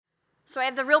So I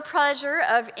have the real pleasure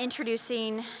of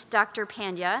introducing Dr.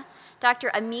 Pandya. Dr.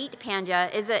 Amit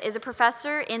Pandya is a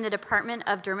professor in the Department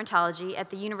of Dermatology at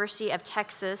the University of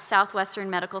Texas Southwestern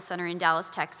Medical Center in Dallas,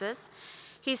 Texas.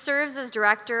 He serves as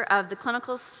director of the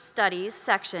Clinical Studies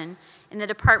section in the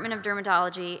Department of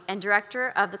Dermatology and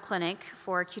director of the Clinic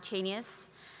for Cutaneous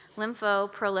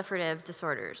Lymphoproliferative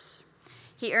Disorders.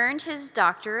 He earned his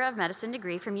Doctor of Medicine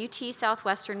degree from UT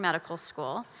Southwestern Medical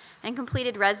School and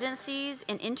completed residencies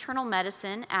in internal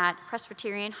medicine at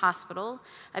Presbyterian Hospital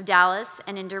of Dallas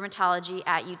and in dermatology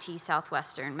at UT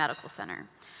Southwestern Medical Center.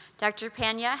 Dr.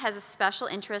 Pandya has a special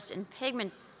interest in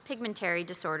pigmentary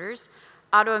disorders,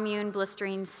 autoimmune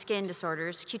blistering skin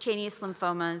disorders, cutaneous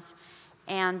lymphomas,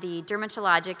 and the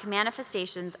dermatologic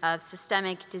manifestations of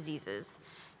systemic diseases.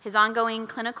 His ongoing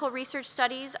clinical research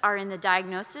studies are in the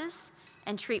diagnosis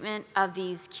and treatment of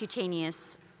these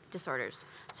cutaneous disorders.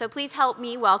 So please help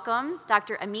me welcome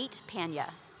Dr. Amit Pandya.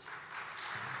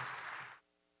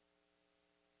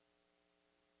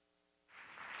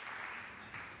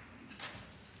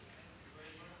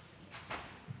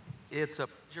 It's a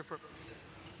pleasure for me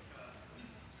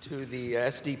to the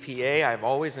SDPA. I've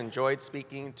always enjoyed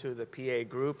speaking to the PA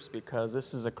groups because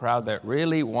this is a crowd that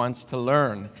really wants to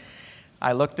learn.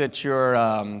 I looked at your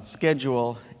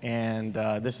schedule, and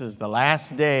this is the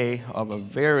last day of a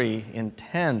very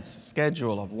intense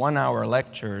schedule of 1-hour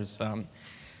lectures.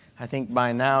 I think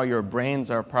by now your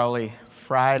brains are probably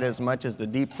fried as much as the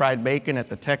deep fried bacon at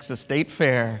the Texas State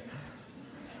Fair.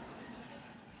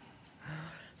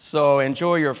 So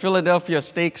enjoy your Philadelphia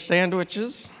steak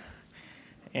sandwiches,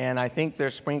 and I think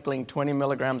they're sprinkling 20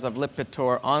 milligrams of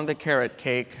Lipitor on the carrot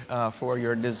cake for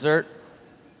your dessert.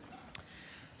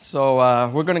 So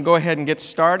we're going to go ahead and get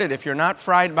started. If you're not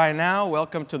fried by now,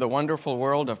 welcome to the wonderful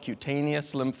world of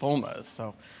cutaneous lymphomas.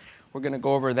 So we're going to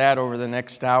go over that over the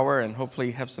next hour and hopefully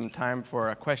have some time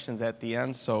for questions at the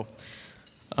end. So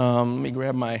let me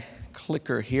grab my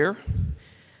clicker here.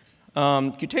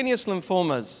 Cutaneous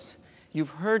lymphomas.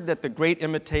 You've heard that the great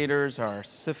imitators are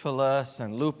syphilis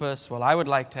and lupus. Well, I would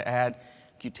like to add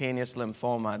cutaneous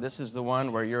lymphoma. This is the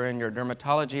one where you're in your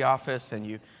dermatology office and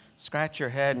you scratch your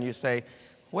head and you say,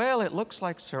 well, it looks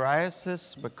like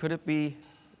psoriasis, but could it be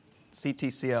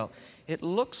CTCL? It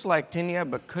looks like tinea,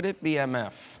 but could it be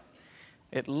MF?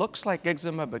 It looks like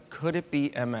eczema, but could it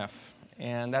be MF?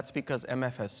 And that's because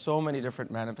MF has so many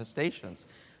different manifestations.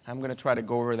 I'm going to try to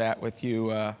go over that with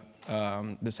you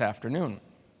this afternoon.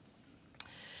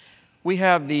 We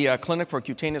have the Clinic for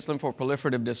Cutaneous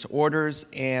Lymphoproliferative Disorders,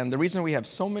 and the reason we have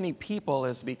so many people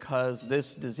is because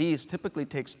this disease typically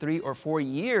takes 3 or 4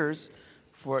 years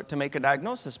to make a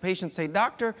diagnosis. Patients say,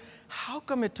 doctor, how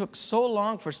come it took so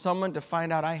long for someone to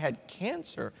find out I had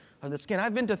cancer of the skin?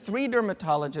 I've been to 3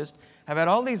 dermatologists, I've had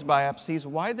all these biopsies,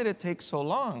 why did it take so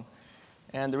long?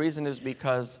 And the reason is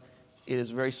because it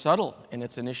is very subtle in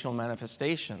its initial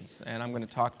manifestations, and I'm going to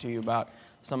talk to you about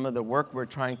some of the work we're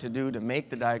trying to do to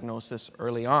make the diagnosis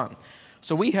early on.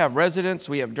 So we have residents,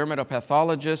 we have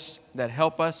dermatopathologists that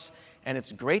help us, and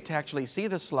it's great to actually see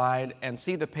the slide and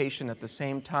see the patient at the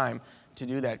same time to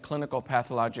do that clinical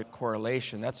pathologic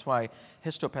correlation. That's why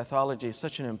histopathology is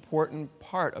such an important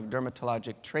part of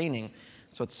dermatologic training,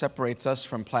 so it separates us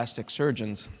from plastic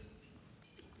surgeons.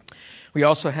 We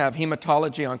also have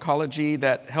hematology, oncology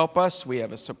that help us. We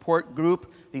have a support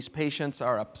group. These patients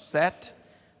are upset.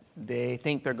 They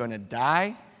think they're going to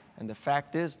die, and the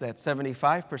fact is that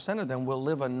 75% of them will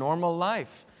live a normal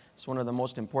life. It's one of the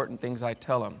most important things I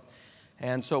tell them.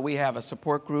 And so we have a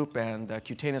support group, and the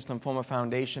Cutaneous Lymphoma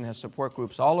Foundation has support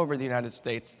groups all over the United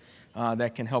States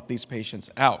that can help these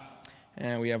patients out.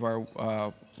 And we have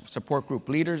our support group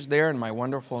leaders there and my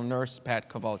wonderful nurse, Pat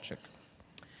Kowalczyk.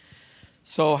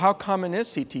 So how common is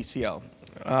CTCL?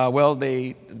 Well,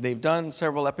 they've done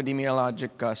several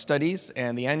epidemiologic studies,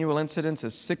 and the annual incidence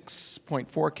is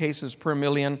 6.4 cases per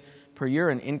million per year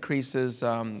and increases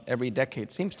every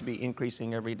decade, seems to be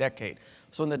increasing every decade.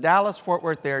 So in the Dallas-Fort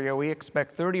Worth area, we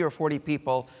expect 30 or 40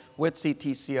 people with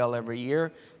CTCL every year,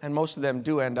 and most of them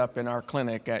do end up in our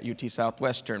clinic at UT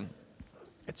Southwestern.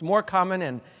 It's more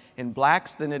common in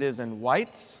blacks than it is in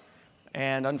whites,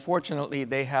 and unfortunately,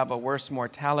 they have a worse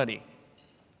mortality.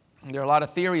 There are a lot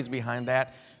of theories behind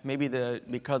that, maybe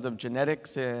because of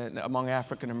genetics among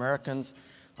African Americans,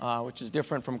 which is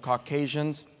different from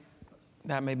Caucasians.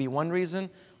 That may be one reason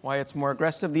why it's more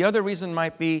aggressive. The other reason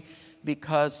might be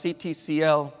because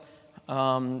CTCL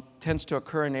tends to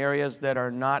occur in areas that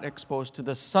are not exposed to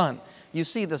the sun. You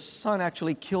see, the sun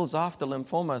actually kills off the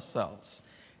lymphoma cells.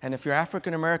 And if you're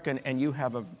African American and you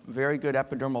have a very good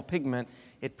epidermal pigment,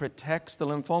 it protects the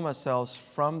lymphoma cells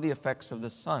from the effects of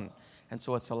the sun. and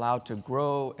so it's allowed to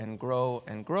grow and grow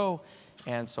and grow.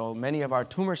 And so many of our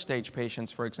tumor stage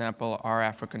patients, for example, are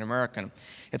African American.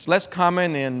 It's less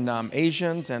common in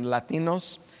Asians and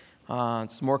Latinos.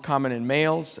 It's more common in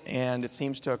males, and it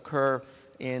seems to occur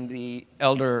in the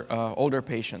older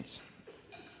patients.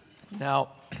 Now,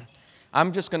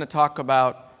 I'm just going to talk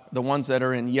about the ones that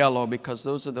are in yellow because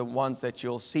those are the ones that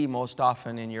you'll see most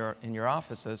often in your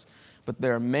offices. But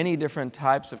there are many different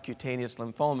types of cutaneous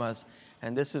lymphomas,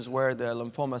 and this is where the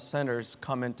lymphoma centers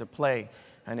come into play.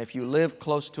 And if you live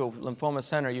close to a lymphoma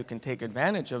center, you can take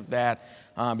advantage of that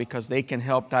because they can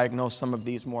help diagnose some of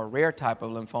these more rare type of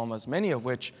lymphomas, many of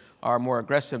which are more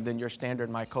aggressive than your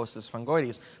standard mycosis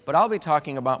fungoides. But I'll be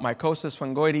talking about mycosis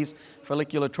fungoides,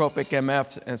 folliculotropic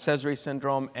MF, and Sézary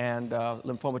syndrome, and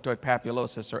lymphomatoid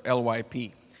papulosis, or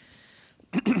LYP.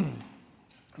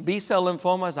 B-cell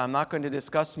lymphomas, I'm not going to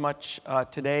discuss much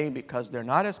today because they're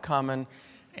not as common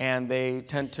and they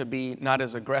tend to be not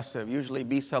as aggressive. Usually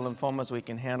B-cell lymphomas we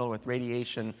can handle with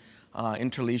radiation,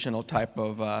 interlesional type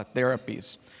of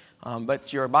therapies.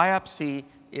 But your biopsy,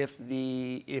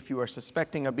 if you are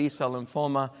suspecting a B-cell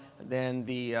lymphoma, then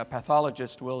the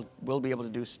pathologist will be able to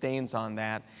do stains on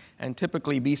that. And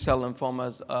typically B-cell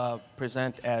lymphomas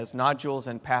present as nodules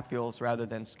and papules rather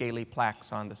than scaly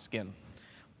plaques on the skin.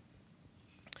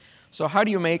 So how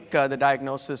do you make the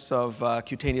diagnosis of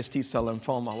cutaneous T-cell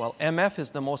lymphoma? Well, MF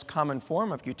is the most common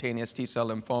form of cutaneous T-cell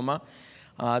lymphoma.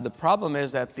 The problem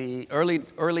is that the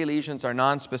early lesions are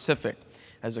nonspecific,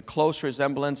 has a close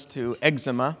resemblance to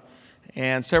eczema,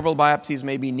 and several biopsies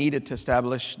may be needed to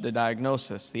establish the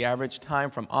diagnosis. The average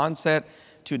time from onset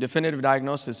to definitive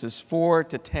diagnosis is 4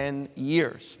 to 10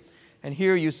 years. And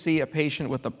here you see a patient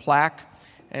with a plaque,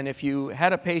 and if you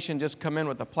had a patient just come in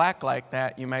with a plaque like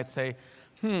that, you might say,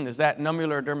 is that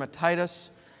nummular dermatitis?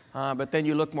 But then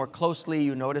you look more closely,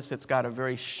 you notice it's got a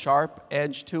very sharp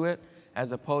edge to it,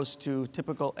 as opposed to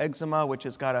typical eczema, which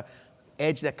has got an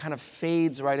edge that kind of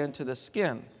fades right into the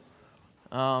skin.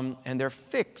 And they're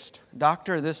fixed.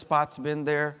 Doctor, this spot's been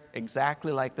there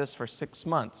exactly like this for 6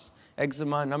 months.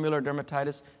 Eczema, nummular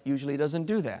dermatitis usually doesn't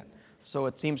do that. So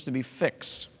it seems to be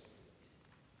fixed.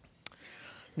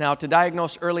 Now, to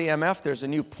diagnose early MF, there's a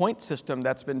new point system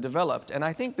that's been developed, and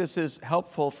I think this is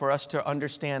helpful for us to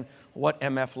understand what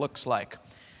MF looks like.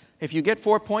 If you get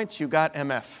 4 points, you got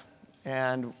MF,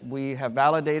 and we have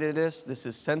validated this. This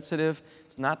is sensitive.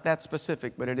 It's not that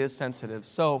specific, but it is sensitive.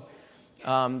 So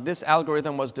this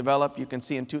algorithm was developed, you can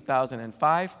see, in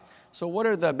 2005. So what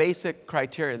are the basic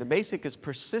criteria? The basic is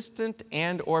persistent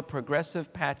and or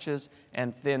progressive patches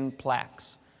and thin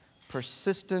plaques.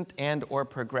 Persistent and or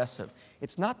progressive.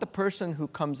 It's not the person who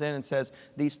comes in and says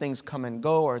these things come and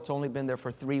go, or it's only been there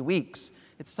for 3 weeks.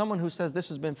 It's someone who says this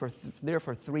has been there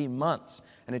for 3 months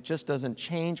and it just doesn't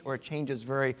change, or it changes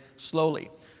very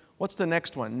slowly. What's the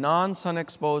next one? Non-sun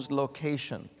exposed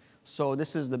location. So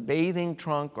this is the bathing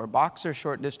trunk or boxer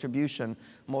short distribution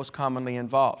most commonly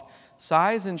involved.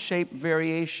 Size and shape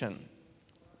variation.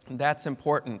 That's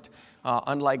important.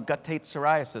 Unlike guttate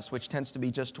psoriasis, which tends to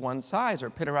be just one size, or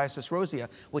pityriasis rosea,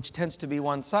 which tends to be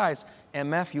one size,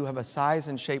 MF, you have a size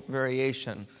and shape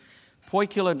variation.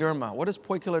 Poikiloderma. What does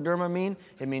poikiloderma mean?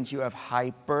 It means you have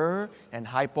hyper and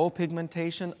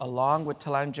hypopigmentation along with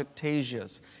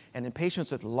telangiectasias. And in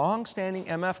patients with long-standing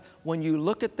MF, when you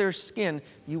look at their skin,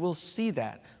 you will see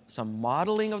that. Some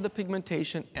modeling of the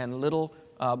pigmentation and little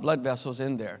blood vessels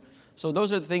in there. So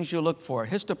those are the things you look for.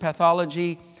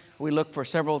 Histopathology. We look for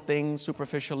several things: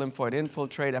 superficial lymphoid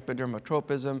infiltrate,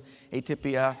 epidermotropism,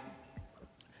 atypia.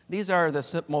 These are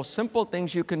the most simple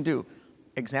things you can do.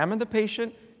 Examine the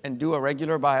patient and do a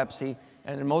regular biopsy,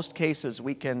 and in most cases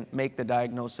we can make the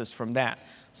diagnosis from that.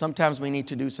 Sometimes we need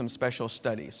to do some special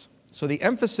studies. So the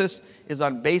emphasis is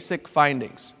on basic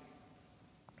findings.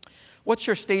 What's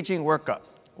your staging workup?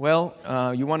 Well,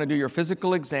 you want to do your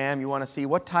physical exam. You want to see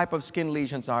what type of skin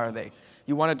lesions are they.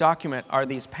 You want to document, are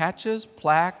these patches,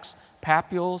 plaques,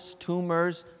 papules,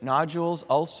 tumors, nodules,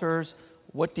 ulcers?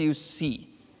 What do you see?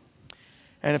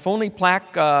 And if only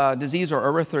plaque disease or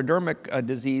erythrodermic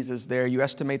disease is there, you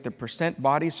estimate the percent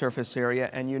body surface area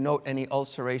and you note any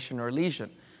ulceration or lesion.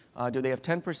 Do they have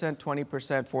 10%,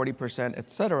 20%, 40%,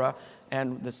 etc.?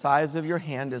 And the size of your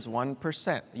hand is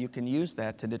 1%. You can use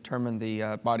that to determine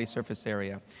the body surface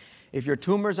area. If your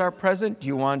tumors are present,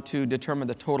 you want to determine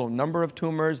the total number of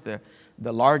tumors, the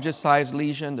largest size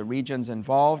lesion, the regions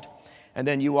involved. And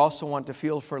then you also want to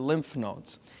feel for lymph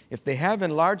nodes. If they have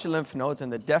enlarged lymph nodes, and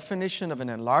the definition of an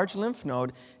enlarged lymph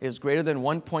node is greater than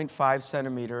 1.5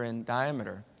 centimeter in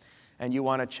diameter, and you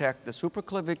want to check the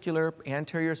supraclavicular,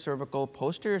 anterior cervical,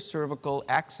 posterior cervical,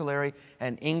 axillary,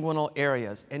 and inguinal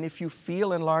areas. And if you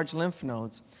feel enlarged lymph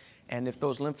nodes, And if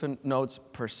those lymph nodes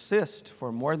persist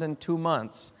for more than 2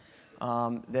 months,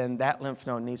 then that lymph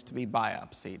node needs to be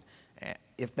biopsied.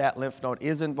 If that lymph node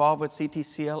is involved with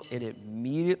CTCL, it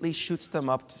immediately shoots them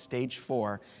up to stage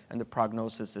 4, and the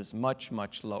prognosis is much,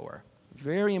 much lower.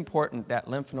 Very important, that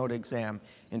lymph node exam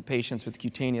in patients with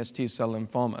cutaneous T-cell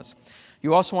lymphomas.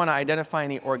 You also want to identify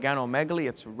any organomegaly.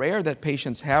 It's rare that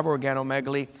patients have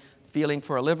organomegaly, feeling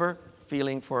for a liver,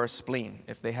 feeling for a spleen,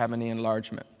 if they have any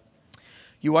enlargement.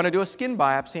 You want to do a skin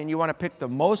biopsy, and you want to pick the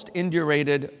most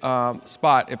indurated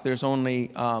spot if there's only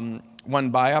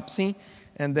one biopsy.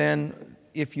 And then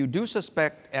if you do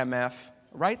suspect MF,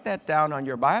 write that down on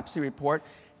your biopsy report,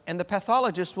 and the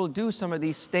pathologist will do some of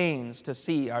these stains to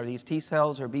see, are these T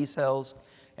cells or B cells,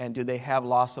 and do they have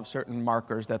loss of certain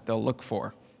markers that they'll look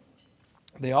for.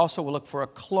 They also will look for a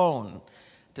clone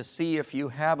to see if you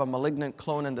have a malignant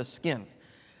clone in the skin.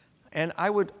 And I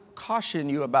would caution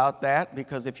you about that,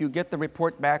 because if you get the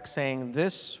report back saying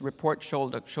this report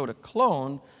showed a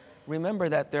clone, remember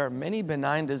that there are many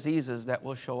benign diseases that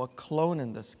will show a clone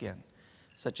in the skin,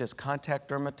 such as contact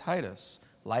dermatitis,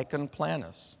 lichen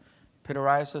planus,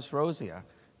 pityriasis rosea,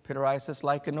 pityriasis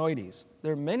lichenoides.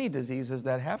 There are many diseases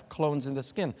that have clones in the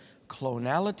skin.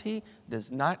 Clonality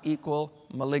does not equal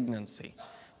malignancy.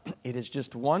 It is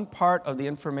just one part of the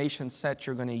information set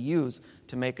you're going to use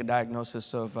to make a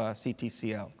diagnosis of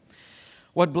CTCL.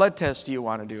 What blood test do you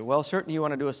want to do? Well, certainly you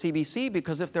want to do a CBC,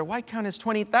 because if their white count is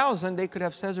 20,000, they could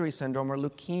have Sézary syndrome or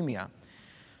leukemia.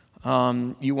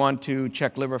 You want to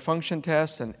check liver function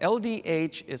tests, and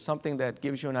LDH is something that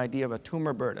gives you an idea of a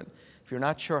tumor burden. If you're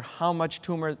not sure how much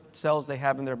tumor cells they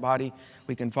have in their body,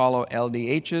 we can follow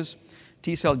LDHs.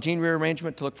 T-cell gene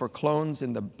rearrangement to look for clones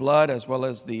in the blood as well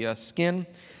as the skin,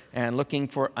 and looking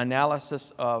for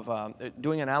analysis of,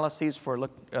 doing analyses for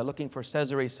looking for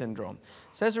Sézary syndrome.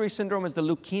 Sézary syndrome is the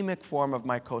leukemic form of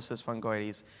mycosis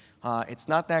fungoides. It's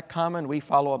not that common. We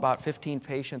follow about 15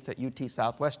 patients at UT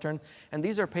Southwestern, and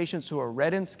these are patients who are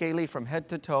red and scaly from head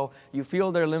to toe. You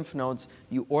feel their lymph nodes.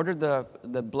 You order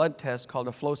the blood test called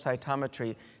a flow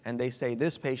cytometry, and they say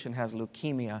this patient has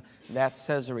leukemia. That's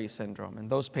Sézary syndrome, and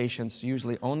those patients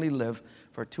usually only live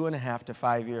for 2.5 to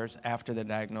 5 years after the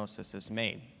diagnosis is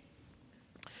made.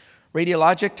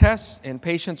 Radiologic tests in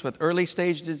patients with early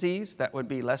stage disease, that would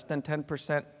be less than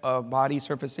 10% of body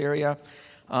surface area,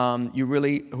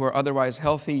 who are otherwise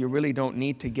healthy, you really don't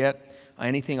need to get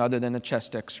anything other than a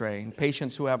chest x-ray. In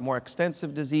patients who have more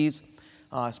extensive disease,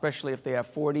 especially if they have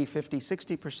 40, 50,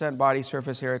 60% body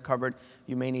surface area covered,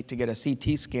 you may need to get a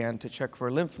CT scan to check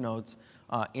for lymph nodes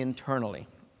internally.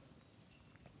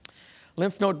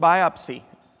 Lymph node biopsy.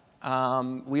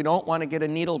 We don't want to get a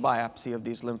needle biopsy of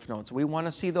these lymph nodes. We want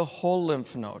to see the whole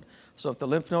lymph node. So if the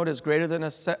lymph node is greater than a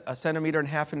centimeter and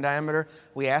a half in diameter,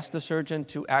 we ask the surgeon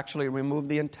to actually remove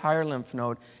the entire lymph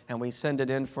node, and we send it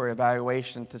in for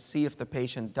evaluation to see if the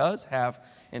patient does have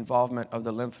involvement of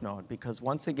the lymph node, because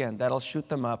once again, that'll shoot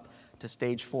them up to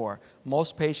stage 4.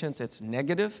 Most patients, it's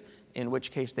negative, in which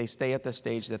case they stay at the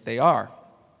stage that they are.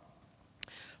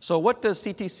 So what does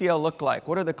CTCL look like?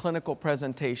 What are the clinical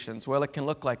presentations? Well, it can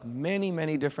look like many,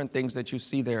 many different things that you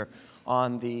see there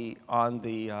on the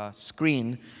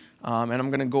screen. And I'm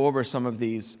going to go over some of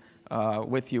these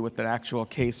with you with the actual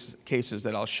cases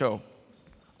that I'll show.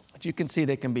 But you can see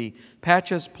they can be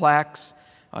patches, plaques,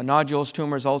 nodules,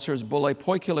 tumors, ulcers, bullae,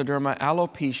 poikiloderma,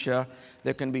 alopecia.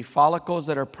 There can be follicles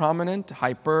that are prominent,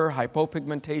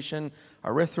 hypopigmentation,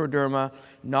 erythroderma,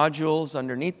 nodules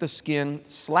underneath the skin,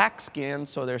 slack skin,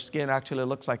 so their skin actually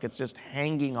looks like it's just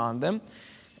hanging on them,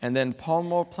 and then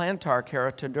palmoplantar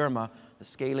keratoderma, the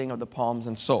scaling of the palms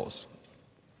and soles.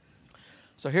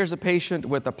 So here's a patient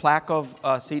with a plaque of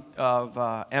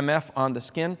MF on the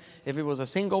skin. If it was a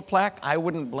single plaque, I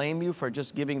wouldn't blame you for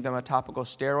just giving them a topical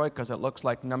steroid because it looks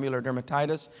like nummular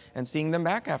dermatitis and seeing them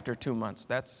back after 2 months.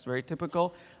 That's very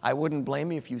typical. I wouldn't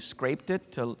blame you if you scraped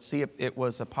it to see if it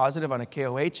was a positive on a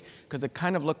KOH, because it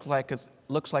kind of looks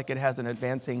like it has an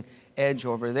advancing edge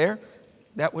over there.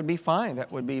 That would be fine. That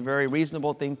would be a very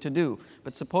reasonable thing to do.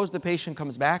 But suppose the patient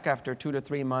comes back after 2 to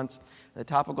 3 months, the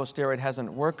topical steroid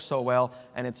hasn't worked so well,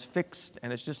 and it's fixed,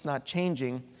 and it's just not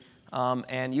changing,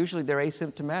 and usually they're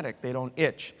asymptomatic. They don't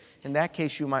itch. In that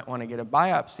case, you might want to get a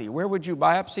biopsy. Where would you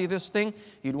biopsy this thing?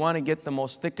 You'd want to get the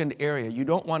most thickened area. You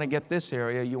don't want to get this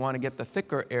area. You want to get the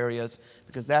thicker areas,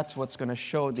 because that's what's going to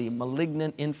show the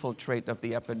malignant infiltrate of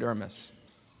the epidermis.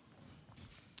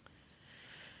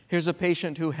 Here's a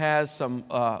patient who has some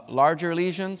larger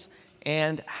lesions.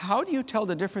 And how do you tell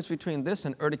the difference between this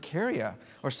and urticaria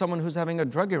or someone who's having a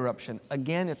drug eruption?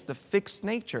 Again, it's the fixed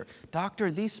nature. Doctor,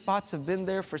 these spots have been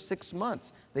there for 6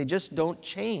 months. They just don't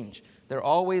change. They're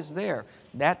always there.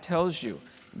 That tells you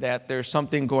that there's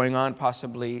something going on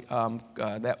possibly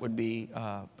that would be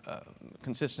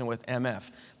consistent with MF.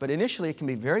 But initially, it can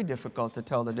be very difficult to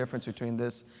tell the difference between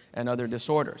this and other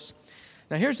disorders.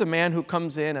 Now, here's a man who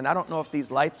comes in, and I don't know if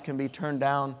these lights can be turned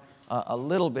down a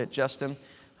little bit, Justin,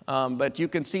 but you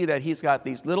can see that he's got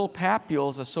these little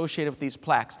papules associated with these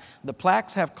plaques. The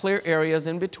plaques have clear areas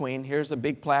in between. Here's a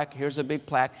big plaque, here's a big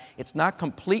plaque. It's not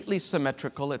completely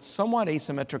symmetrical, it's somewhat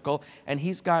asymmetrical, and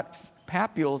he's got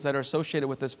papules that are associated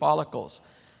with his follicles.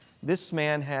 This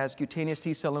man has cutaneous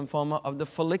T-cell lymphoma of the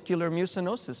follicular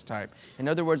mucinosis type. In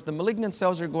other words, the malignant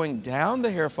cells are going down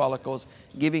the hair follicles,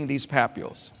 giving these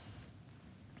papules.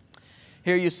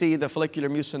 Here you see the follicular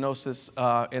mucinosis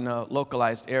in a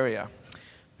localized area.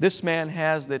 This man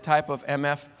has the type of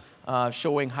MF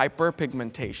showing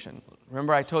hyperpigmentation.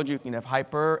 Remember I told you can have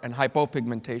hyper and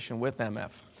hypopigmentation with MF.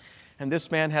 And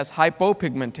this man has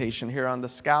hypopigmentation here on the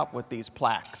scalp with these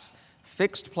plaques.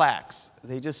 Fixed plaques,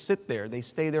 they just sit there. They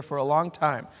stay there for a long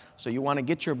time. So you want to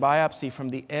get your biopsy from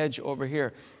the edge over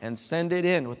here and send it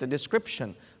in with the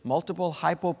description. Multiple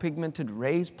hypopigmented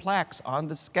raised plaques on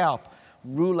the scalp.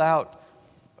 Rule out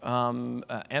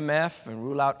MF and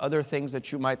rule out other things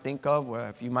that you might think of, where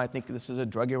if you might think this is a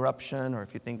drug eruption or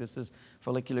if you think this is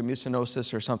follicular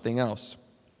mucinosis or something else.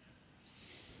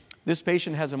 This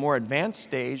patient has a more advanced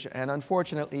stage, and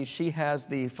unfortunately, she has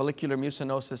the follicular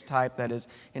mucinosis type that is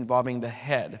involving the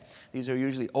head. These are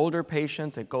usually older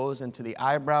patients. It goes into the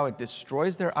eyebrow. It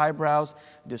destroys their eyebrows,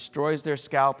 destroys their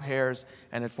scalp hairs,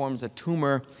 and it forms a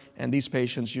tumor, and these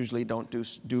patients usually don't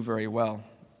do very well.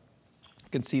 You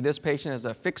can see this patient has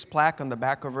a fixed plaque on the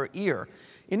back of her ear.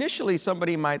 Initially,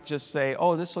 somebody might just say,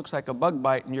 oh, this looks like a bug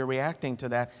bite, and you're reacting to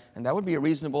that, and that would be a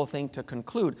reasonable thing to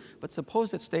conclude. But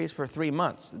suppose it stays for 3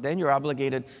 months. Then you're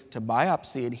obligated to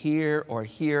biopsy it here or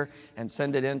here and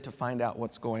send it in to find out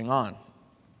what's going on.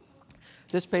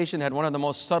 This patient had one of the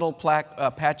most subtle plaque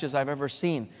patches I've ever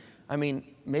seen. I mean,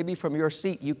 maybe from your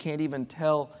seat, you can't even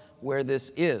tell where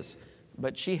this is,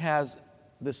 but she has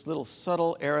this little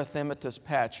subtle erythematous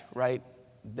patch right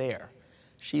there.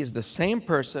 She is the same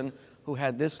person who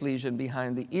had this lesion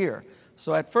behind the ear.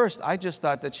 So at first, I just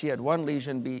thought that she had one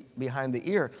lesion behind the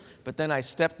ear, but then I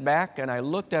stepped back and I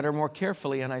looked at her more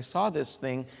carefully and I saw this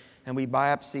thing and we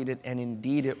biopsied it, and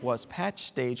indeed it was patch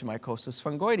stage mycosis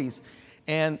fungoides.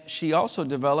 And she also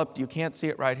developed, you can't see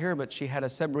it right here, but she had a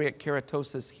seborrheic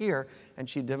keratosis here, and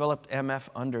she developed MF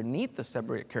underneath the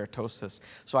seborrheic keratosis.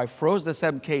 So I froze the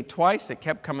seb-K twice, it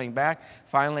kept coming back.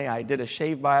 Finally, I did a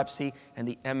shave biopsy, and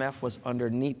the MF was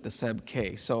underneath the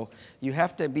seb-K. So you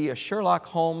have to be a Sherlock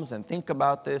Holmes and think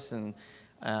about this and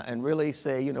really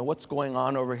say, you know, what's going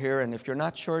on over here? And if you're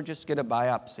not sure, just get a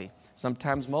biopsy.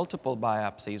 Sometimes multiple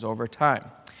biopsies over time.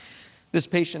 This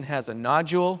patient has a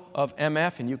nodule of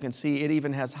MF, and you can see it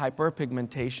even has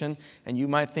hyperpigmentation. And you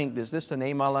might think, is this an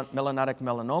amelanotic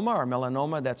melanoma or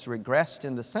melanoma that's regressed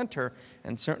in the center?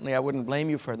 And certainly I wouldn't blame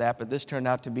you for that, but this turned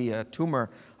out to be a tumor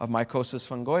of mycosis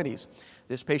fungoides.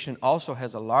 This patient also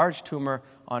has a large tumor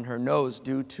on her nose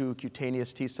due to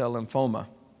cutaneous T-cell lymphoma.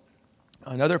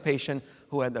 Another patient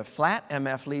who had the flat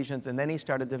MF lesions, and then he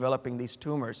started developing these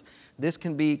tumors. This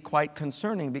can be quite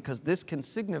concerning because this can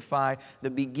signify the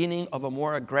beginning of a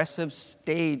more aggressive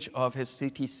stage of his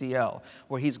CTCL,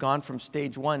 where he's gone from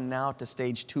stage 1 now to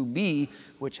stage 2B,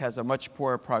 which has a much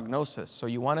poorer prognosis. So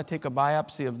you want to take a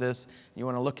biopsy of this. You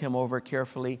want to look him over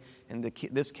carefully. In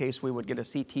this case, we would get a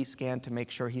CT scan to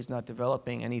make sure he's not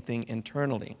developing anything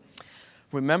internally.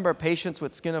 Remember, patients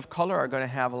with skin of color are going to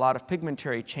have a lot of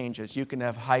pigmentary changes. You can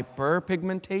have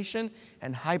hyperpigmentation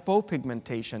and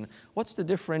hypopigmentation. What's the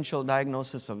differential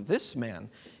diagnosis of this man?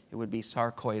 It would be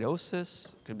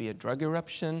sarcoidosis, it could be a drug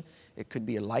eruption, it could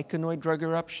be a lichenoid drug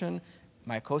eruption,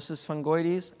 mycosis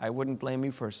fungoides. I wouldn't blame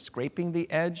you for scraping the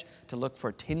edge to look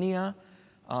for tinea.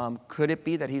 Could it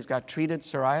be that he's got treated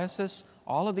psoriasis?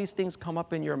 All of these things come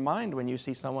up in your mind when you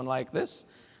see someone like this,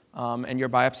 and your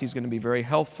biopsy is going to be very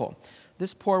helpful.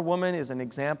 This poor woman is an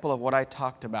example of what I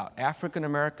talked about. African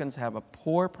Americans have a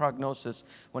poor prognosis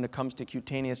when it comes to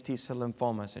cutaneous T-cell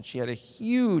lymphomas, and she had a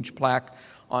huge plaque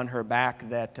on her back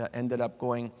that ended up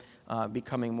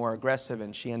becoming more aggressive,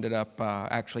 and she ended up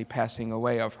actually passing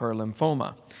away of her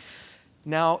lymphoma.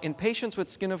 Now, in patients with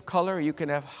skin of color, you can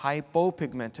have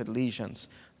hypopigmented lesions.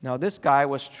 Now, this guy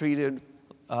was treated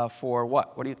for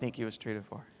what? What do you think he was treated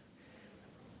for?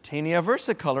 Tinea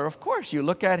versicolor, of course. You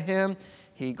look at him.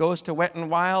 He goes to Wet n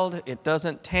Wild, it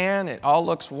doesn't tan, it all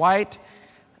looks white.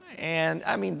 And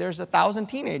I mean, there's 1,000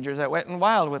 teenagers at Wet n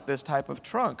Wild with this type of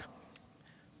trunk.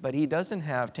 But he doesn't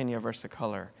have tinea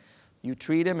versicolor. You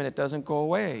treat him and it doesn't go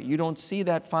away. You don't see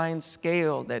that fine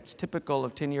scale that's typical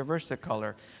of tinea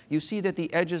versicolor. You see that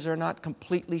the edges are not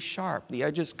completely sharp. The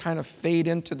edges kind of fade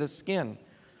into the skin.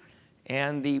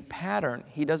 And the pattern,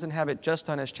 he doesn't have it just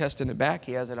on his chest and the back.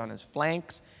 He has it on his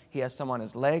flanks. He has some on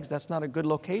his legs. That's not a good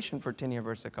location for tinea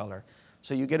versicolor.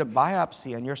 So you get a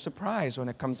biopsy and you're surprised when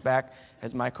it comes back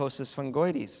as mycosis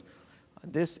fungoides.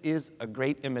 This is a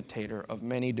great imitator of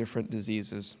many different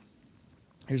diseases.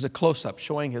 Here's a close-up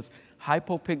showing his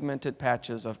hypopigmented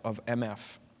patches of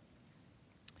MF.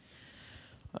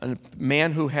 A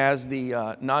man who has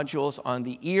the nodules on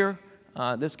the ear,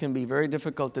 this can be very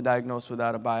difficult to diagnose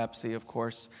without a biopsy, of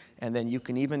course, and then you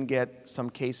can even get some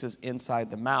cases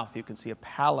inside the mouth. You can see a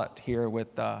palate here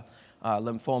with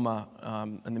lymphoma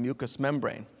in the mucous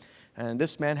membrane. And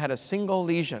this man had a single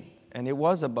lesion, and it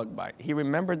was a bug bite. He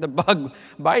remembered the bug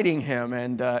biting him,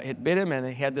 and it bit him, and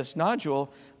he had this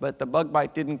nodule, but the bug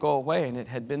bite didn't go away, and it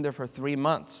had been there for 3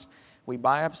 months. We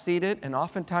biopsied it, and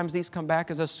oftentimes these come back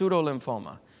as a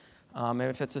pseudolymphoma. And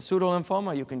if it's a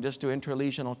pseudolymphoma, you can just do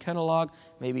intralesional Kenalog,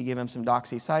 maybe give him some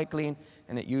doxycycline,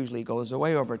 and it usually goes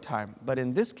away over time. But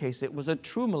in this case, it was a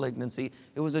true malignancy.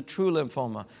 It was a true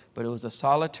lymphoma, but it was a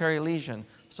solitary lesion.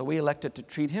 So we elected to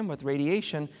treat him with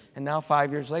radiation, and now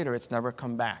 5 years later, it's never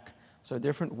come back. So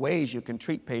different ways you can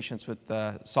treat patients with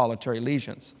solitary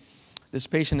lesions. This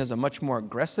patient is a much more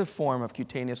aggressive form of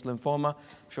cutaneous lymphoma,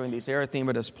 showing these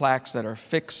erythematous plaques that are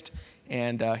fixed,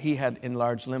 and he had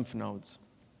enlarged lymph nodes.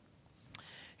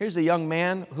 Here's a young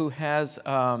man who has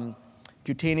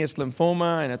cutaneous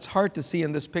lymphoma, and it's hard to see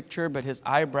in this picture, but his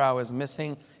eyebrow is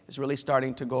missing. It's really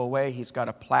starting to go away. He's got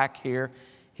a plaque here.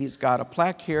 He's got a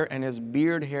plaque here, and his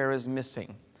beard hair is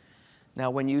missing. Now,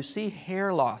 when you see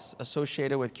hair loss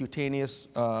associated with cutaneous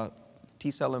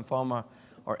T-cell lymphoma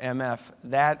or MF,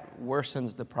 that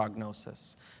worsens the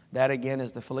prognosis. That, again,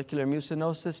 is the follicular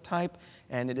mucinosis type,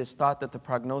 and it is thought that the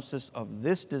prognosis of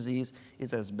this disease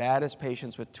is as bad as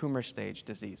patients with tumor stage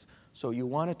disease. So you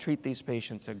want to treat these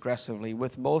patients aggressively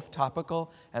with both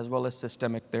topical as well as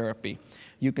systemic therapy.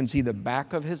 You can see the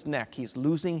back of his neck. He's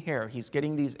losing hair. He's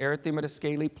getting these erythematous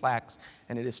scaly plaques,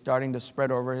 and it is starting to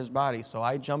spread over his body. So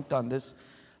I jumped on this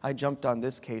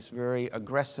case very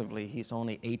aggressively. He's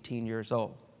only 18 years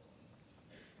old.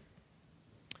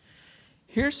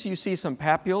 Here you see some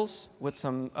papules with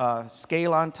some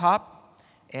scale on top,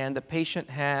 and the patient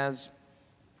has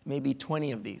maybe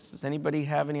 20 of these. Does anybody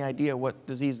have any idea what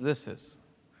disease this is?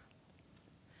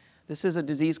 This is a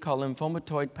disease called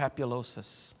lymphomatoid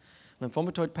papulosis.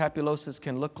 Lymphomatoid papulosis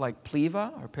can look like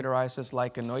pleva or pityriasis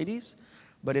lichenoides,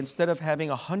 but instead of having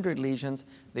 100 lesions,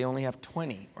 they only have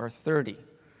 20 or 30,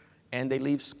 and they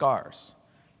leave scars.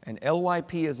 And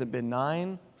LYP is a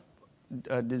benign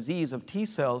disease of T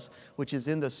cells, which is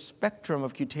in the spectrum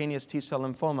of cutaneous T cell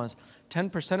lymphomas.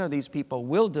 10% of these people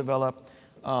will develop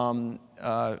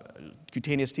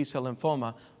cutaneous T cell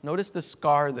lymphoma. Notice the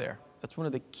scar there. That's one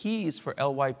of the keys for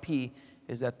LYP,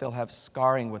 is that they'll have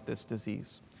scarring with this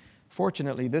disease.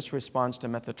 Fortunately, this responds to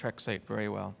methotrexate very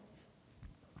well.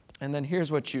 And then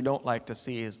here's what you don't like to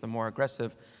see, is the more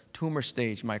aggressive tumor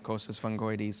stage mycosis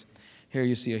fungoides. Here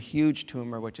you see a huge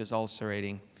tumor which is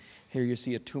ulcerating. Here you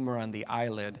see a tumor on the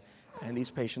eyelid. And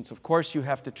these patients, of course, you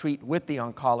have to treat with the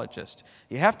oncologist.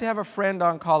 You have to have a friend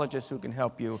oncologist who can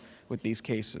help you with these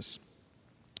cases.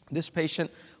 This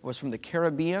patient was from the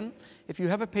Caribbean. If you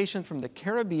have a patient from the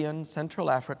Caribbean,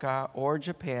 Central Africa, or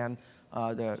Japan,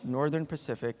 the Northern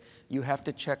Pacific, you have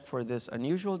to check for this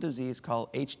unusual disease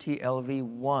called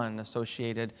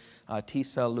HTLV1-associated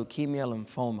T-cell leukemia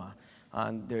lymphoma.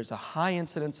 There's a high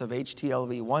incidence of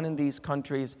HTLV1 in these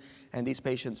countries, and these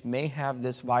patients may have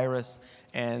this virus,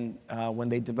 and when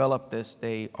they develop this,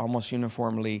 they almost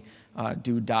uniformly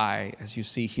do die. As you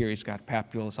see here, he's got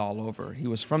papules all over. He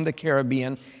was from the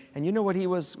Caribbean, and you know what he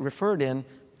was referred in?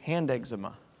 Hand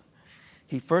eczema.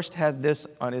 He first had this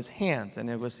on his hands, and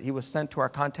he was sent to our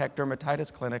contact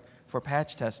dermatitis clinic for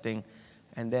patch testing,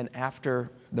 and then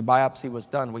after the biopsy was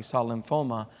done, we saw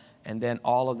lymphoma, and then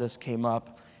all of this came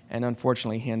up, and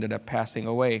unfortunately he ended up passing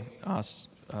away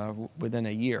within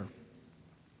a year.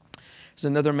 There's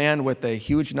another man with a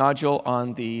huge nodule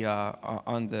on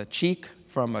the cheek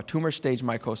from a tumor stage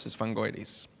mycosis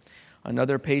fungoides.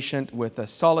 Another patient with a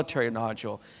solitary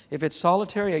nodule. If it's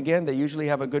solitary, again, they usually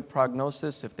have a good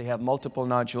prognosis. If they have multiple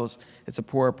nodules, it's a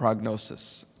poor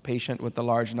prognosis. Patient with a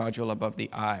large nodule above the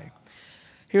eye.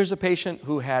 Here's a patient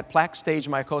who had plaque stage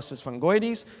mycosis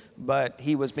fungoides, but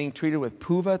he was being treated with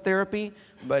PUVA therapy,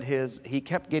 but he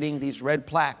kept getting these red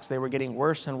plaques. They were getting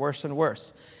worse and worse and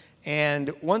worse. And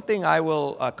one thing I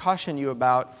will caution you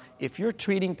about, if you're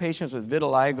treating patients with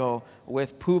vitiligo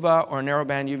with PUVA or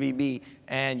narrowband UVB,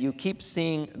 and you keep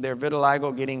seeing their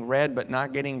vitiligo getting red but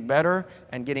not getting better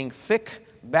and getting thick,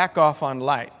 back off on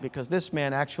light, because this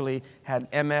man actually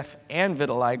had MF and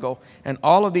vitiligo, and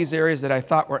all of these areas that I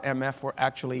thought were MF were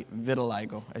actually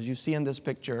vitiligo. As you see in this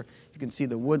picture, you can see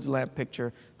the Woods lamp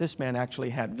picture. This man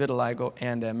actually had vitiligo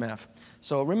and MF.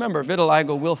 So remember,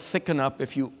 vitiligo will thicken up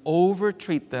if you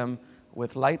over-treat them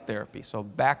with light therapy. So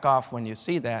back off when you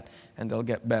see that, and they'll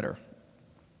get better.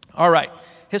 All right,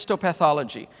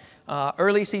 histopathology.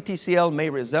 Early CTCL may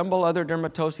resemble other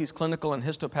dermatoses clinical and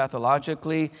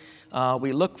histopathologically.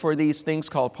 We look for these things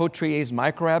called protease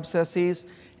microabscesses.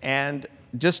 And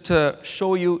just to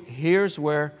show you, here's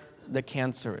where the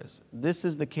cancer is. This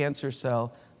is the cancer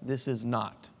cell. This is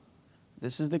not.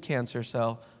 This is the cancer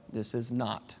cell. This is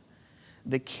not.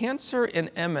 The cancer in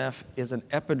MF is an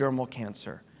epidermal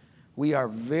cancer. We are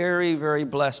very, very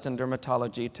blessed in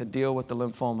dermatology to deal with the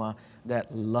lymphoma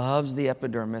that loves the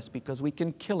epidermis because we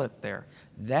can kill it there.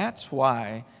 That's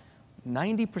why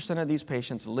 90% of these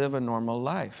patients live a normal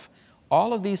life.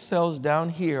 All of these cells down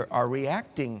here are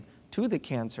reacting to the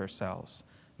cancer cells.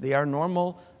 They are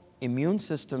normal immune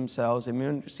system cells,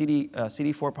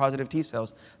 CD4 positive T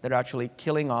cells that are actually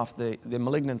killing off the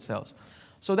malignant cells.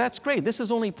 So that's great. This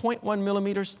is only 0.1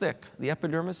 millimeters thick. The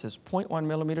epidermis is 0.1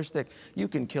 millimeters thick. You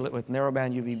can kill it with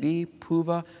narrowband UVB,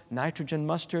 PUVA, nitrogen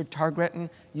mustard, targretin.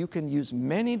 You can use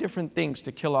many different things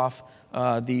to kill off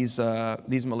these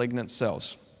malignant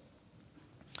cells.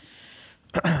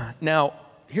 Now,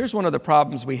 here's one of the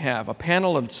problems we have. A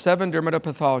panel of 7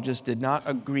 dermatopathologists did not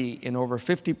agree in over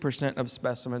 50% of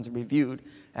specimens reviewed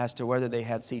as to whether they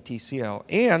had CTCL.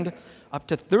 And up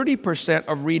to 30%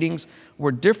 of readings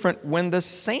were different when the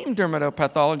same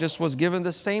dermatopathologist was given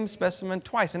the same specimen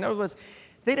twice. In other words,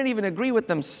 they didn't even agree with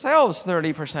themselves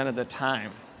 30% of the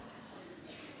time.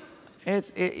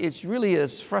 It really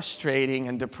is frustrating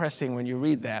and depressing when you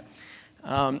read that.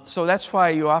 So that's why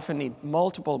you often need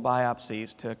multiple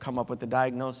biopsies to come up with the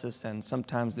diagnosis, and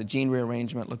sometimes the gene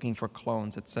rearrangement looking for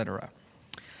clones, etc.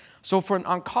 So for an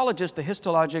oncologist, the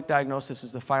histologic diagnosis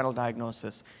is the final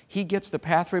diagnosis. He gets the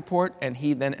path report, and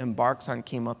he then embarks on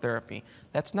chemotherapy.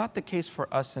 That's not the case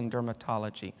for us in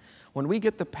dermatology. When we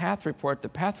get the path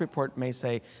report may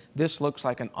say, this looks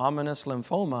like an ominous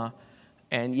lymphoma,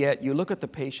 and yet you look at the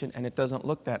patient and it doesn't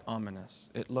look that ominous.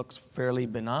 It looks fairly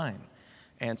benign.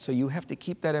 And so you have to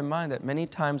keep that in mind, that many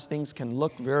times things can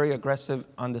look very aggressive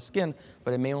on the skin,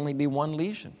 but it may only be one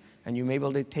lesion. And you may be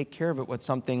able to take care of it with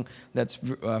something that's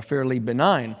fairly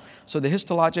benign. So the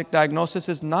histologic diagnosis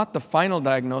is not the final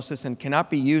diagnosis and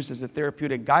cannot be used as a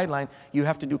therapeutic guideline. You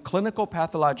have to do clinical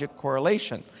pathologic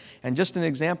correlation. And just an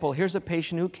example, here's a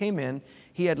patient who came in.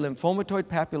 He had lymphomatoid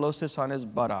papulosis on his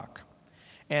buttock.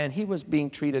 And he was being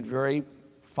treated very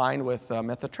fine with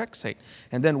methotrexate.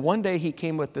 And then one day he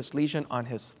came with this lesion on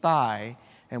his thigh,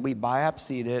 and we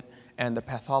biopsied it, and the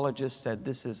pathologist said,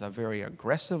 this is a very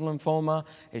aggressive lymphoma.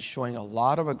 It's showing a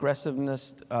lot of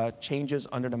aggressiveness changes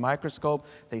under the microscope.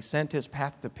 They sent his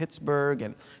path to Pittsburgh,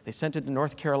 and they sent it to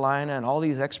North Carolina, and all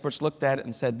these experts looked at it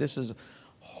and said, this is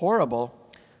horrible.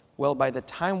 Well, by the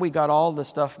time we got all the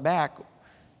stuff back,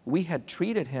 we had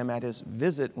treated him at his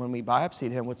visit when we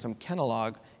biopsied him with some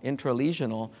Kenalog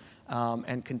intralesional,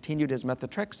 and continued his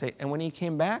methotrexate. And when he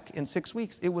came back in 6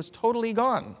 weeks, it was totally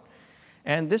gone.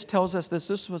 And this tells us that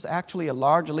this was actually a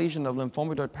large lesion of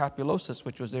lymphomatoid papulosis,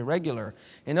 which was irregular.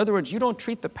 In other words, you don't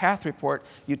treat the path report,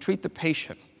 you treat the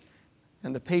patient.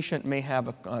 And the patient may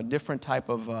have a different type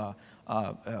of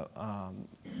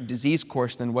disease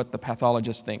course than what the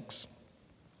pathologist thinks.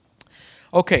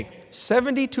 Okay,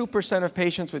 72% of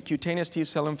patients with cutaneous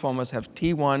T-cell lymphomas have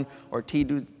T1 or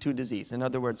T2 disease. In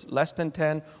other words, less than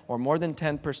 10 or more than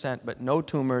 10%, but no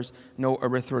tumors, no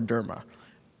erythroderma.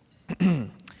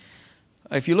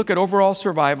 If you look at overall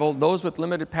survival, those with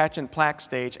limited patch and plaque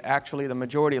stage, actually the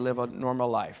majority live a normal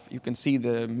life. You can see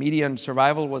the median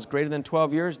survival was greater than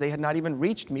 12 years. They had not even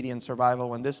reached median survival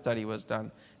when this study was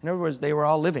done. In other words, they were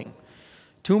all living.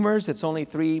 Tumors, it's only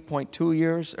 3.2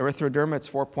 years. Erythroderma, it's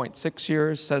 4.6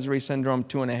 years. Sézary syndrome,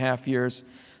 2.5 years.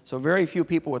 So very few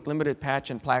people with limited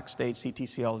patch and plaque stage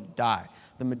CTCL die.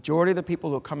 The majority of the people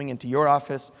who are coming into your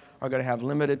office are going to have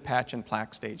limited patch and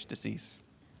plaque stage disease.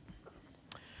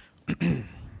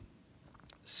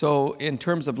 So in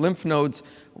terms of lymph nodes,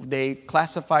 they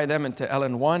classify them into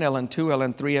LN1, LN2,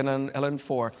 LN3, and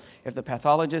LN4. If the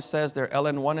pathologist says they're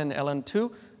LN1 and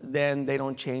LN2, then they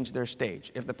don't change their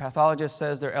stage. If the pathologist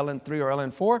says they're LN3 or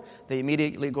LN4, they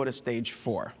immediately go to stage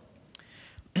 4.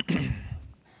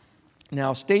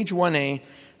 Now, stage 1A,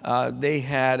 They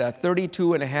had a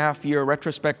 32-and-a-half-year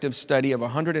retrospective study of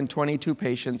 122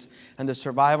 patients, and the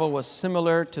survival was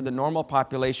similar to the normal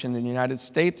population in the United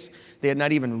States. They had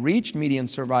not even reached median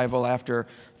survival after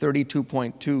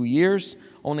 32.2 years.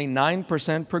 Only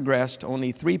 9% progressed,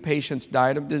 only 3 patients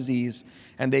died of disease,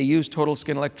 and they used total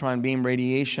skin electron beam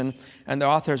radiation, and the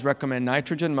authors recommend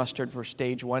nitrogen mustard for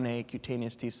stage 1A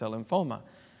cutaneous T-cell lymphoma.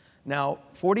 Now,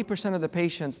 40% of the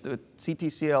patients with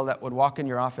CTCL that would walk in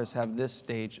your office have this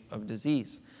stage of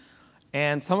disease.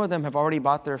 And some of them have already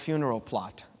bought their funeral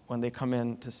plot when they come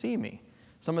in to see me.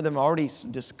 Some of them already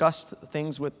discussed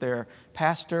things with their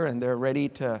pastor, and they're ready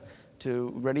to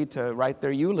write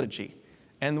their eulogy.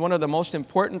 And one of the most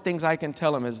important things I can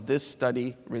tell them is this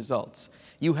study results.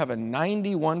 You have a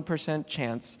 91%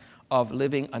 chance of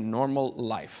living a normal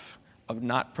life, of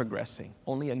not progressing.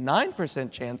 Only a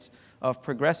 9% chance of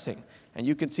progressing. And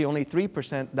you can see only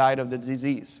 3% died of the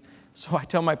disease. So I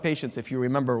tell my patients, if you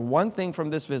remember one thing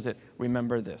from this visit,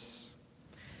 remember this.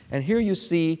 And here you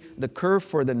see the curve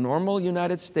for the normal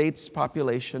United States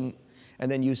population, and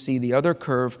then you see the other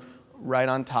curve right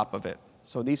on top of it.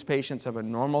 So these patients have a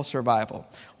normal survival.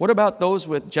 What about those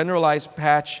with generalized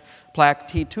patch plaque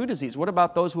T2 disease? What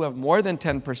about those who have more than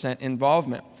 10%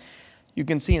 involvement? You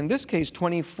can see in this case,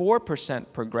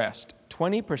 24% progressed,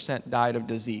 20% died of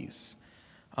disease.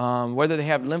 Whether they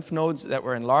have lymph nodes that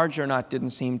were enlarged or not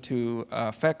didn't seem to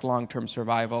affect long-term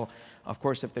survival. Of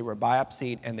course, if they were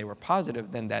biopsied and they were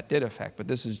positive, then that did affect. But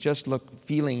this is just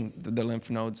feeling the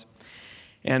lymph nodes.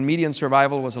 And median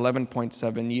survival was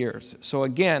 11.7 years. So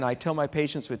again, I tell my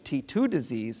patients with T2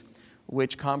 disease,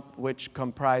 which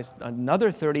comprise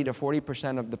another 30 to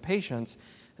 40% of the patients,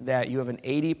 that you have an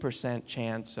 80%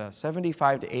 chance,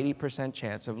 75 to 80%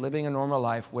 chance of living a normal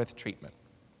life with treatment.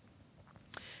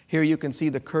 Here you can see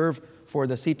the curve for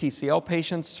the CTCL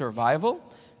patients' survival,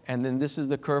 and then this is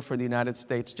the curve for the United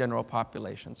States general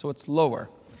population. So it's lower.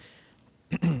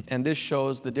 And this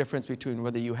shows the difference between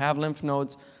whether you have lymph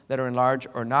nodes that are enlarged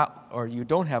or not, or you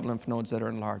don't have lymph nodes that are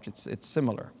enlarged. It's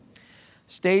similar.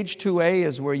 Stage 2A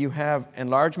is where you have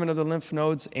enlargement of the lymph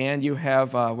nodes, and you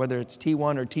have, whether it's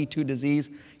T1 or T2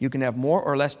 disease, you can have more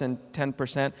or less than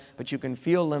 10%, but you can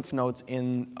feel lymph nodes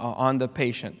on the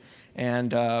patient.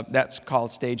 And that's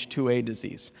called stage 2A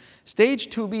disease. Stage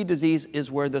 2B disease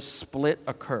is where the split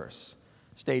occurs.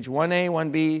 Stage 1A,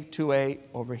 1B, 2A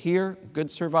over here, good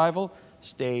survival.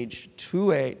 Stage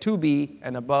 2B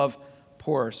and above,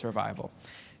 poorer survival.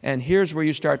 And here's where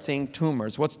you start seeing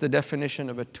tumors. What's the definition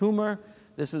of a tumor?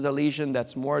 This is a lesion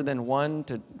that's more than 1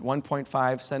 to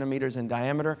 1.5 centimeters in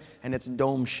diameter, and it's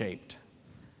dome-shaped.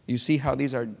 You see how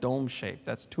these are dome-shaped.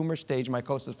 That's tumor stage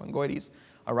mycosis fungoides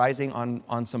arising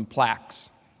on some plaques.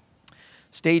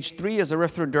 Stage 3 is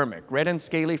erythrodermic, red and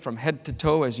scaly from head to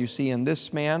toe, as you see in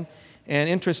this man. And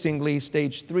interestingly,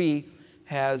 stage 3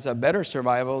 has a better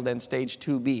survival than stage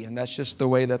 2B, and that's just the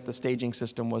way that the staging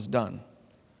system was done.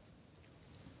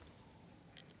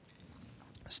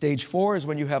 Stage 4 is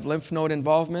when you have lymph node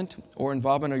involvement or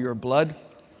involvement of your blood.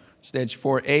 Stage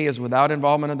 4A is without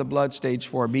involvement of the blood. Stage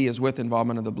 4B is with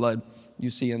involvement of the blood, you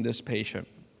see in this patient.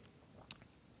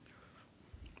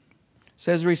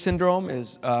 Sézary syndrome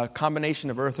is a combination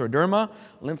of erythroderma,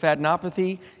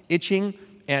 lymphadenopathy, itching,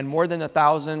 and more than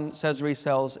 1,000 Sézary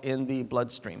cells in the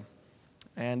bloodstream.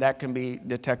 And that can be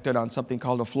detected on something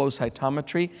called a flow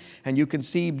cytometry. And you can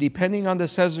see, depending on the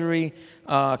Sézary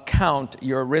count,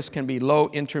 your risk can be low,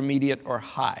 intermediate, or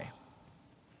high.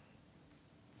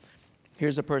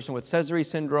 Here's a person with Sézary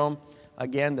syndrome.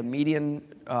 Again, the median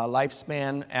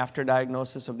lifespan after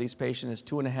diagnosis of these patients is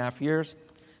 2.5 years.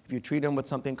 If you treat them with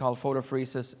something called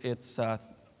photopheresis, it's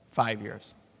 5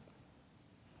 years.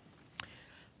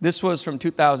 This was from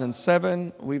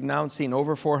 2007. We've now seen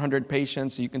over 400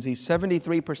 patients. You can see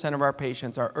 73% of our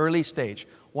patients are early stage,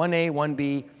 1A,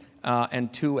 1B,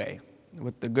 and 2A,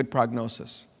 with the good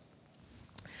prognosis.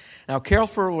 Now,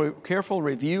 careful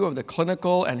review of the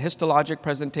clinical and histologic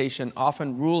presentation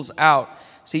often rules out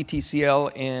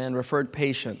CTCL in referred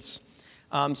patients.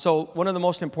 So one of the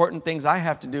most important things I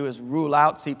have to do is rule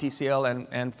out CTCL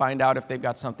and find out if they've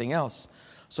got something else.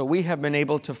 So we have been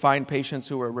able to find patients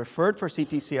who were referred for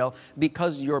CTCL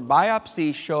because your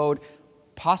biopsy showed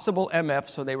possible MF,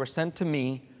 so they were sent to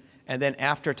me. And then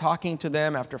after talking to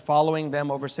them, after following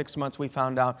them over 6 months, we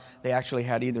found out they actually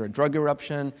had either a drug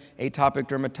eruption, atopic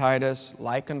dermatitis,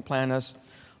 lichen planus,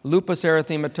 lupus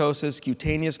erythematosus,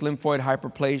 cutaneous lymphoid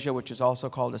hyperplasia, which is also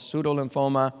called a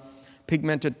pseudolymphoma,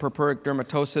 pigmented purpuric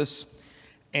dermatosis.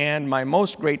 And my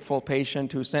most grateful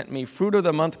patient who sent me Fruit of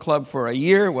the Month Club for a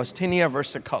year was Tinea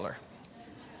versicolor.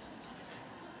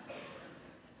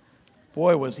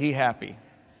 Boy, was he happy.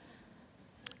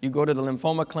 You go to the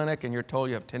lymphoma clinic and you're told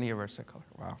you have tinea versicolor.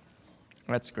 Wow,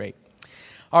 that's great.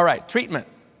 All right, treatment.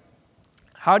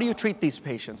 How do you treat these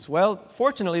patients? Well,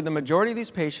 fortunately, the majority of these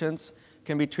patients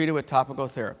can be treated with topical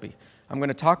therapy. I'm going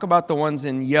to talk about the ones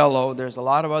in yellow. There's a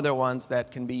lot of other ones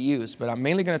that can be used, but I'm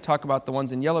mainly going to talk about the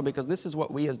ones in yellow because this is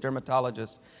what we as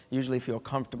dermatologists usually feel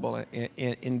comfortable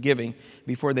in giving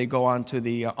before they go on to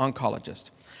the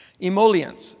oncologist.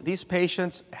 Emollients. These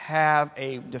patients have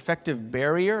a defective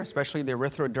barrier, especially the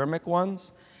erythrodermic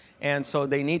ones, and so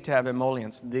they need to have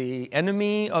emollients. The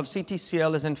enemy of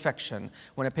CTCL is infection.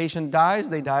 When a patient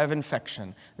dies, they die of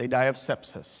infection. They die of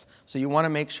sepsis. So you want to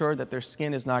make sure that their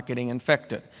skin is not getting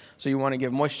infected. So you want to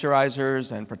give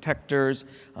moisturizers and protectors,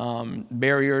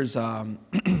 barriers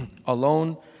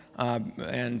alone,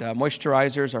 and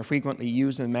moisturizers are frequently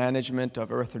used in management of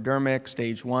erythrodermic,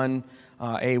 stage 1,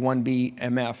 A, 1B,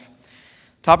 MF.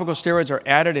 Topical steroids are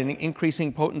added in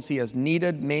increasing potency as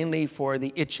needed, mainly for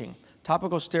the itching.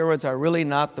 Topical steroids are really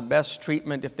not the best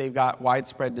treatment if they've got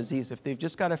widespread disease. If they've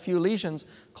just got a few lesions,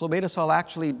 clobetasol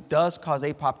actually does cause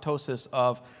apoptosis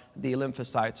of the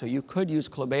lymphocytes. So you could use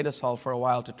clobetasol for a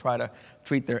while to try to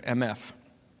treat their MF.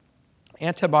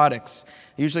 Antibiotics.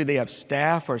 Usually they have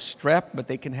staph or strep, but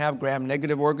they can have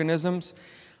gram-negative organisms.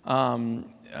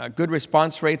 Good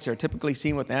response rates are typically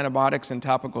seen with antibiotics and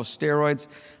topical steroids.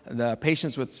 The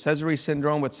patients with Sézary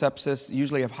syndrome with sepsis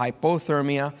usually have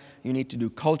hypothermia. You need to do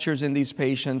cultures in these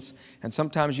patients, and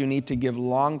sometimes you need to give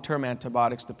long-term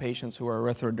antibiotics to patients who are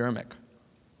erythrodermic.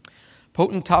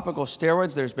 Potent topical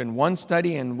steroids, there's been one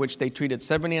study in which they treated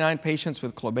 79 patients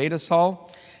with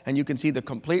clobetasol, and you can see the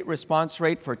complete response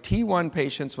rate for T1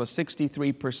 patients was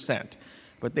 63%.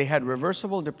 But they had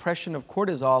reversible depression of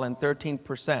cortisol in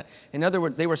 13%. In other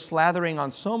words, they were slathering on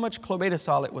so much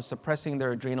clobetasol it was suppressing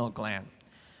their adrenal gland.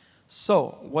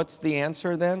 So what's the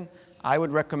answer then? I would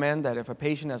recommend that if a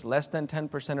patient has less than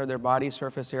 10% of their body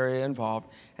surface area involved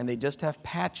and they just have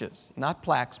patches, not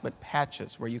plaques, but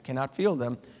patches where you cannot feel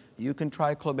them, you can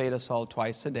try clobetasol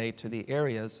twice a day to the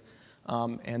areas,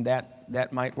 and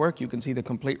that might work. You can see the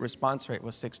complete response rate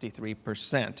was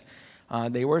 63%.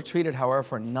 They were treated, however,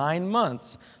 for 9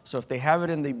 months, so if they have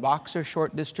it in the boxer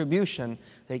short distribution,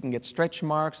 they can get stretch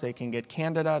marks, they can get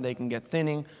candida, they can get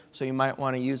thinning, so you might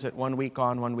want to use it 1 week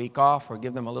on, 1 week off, or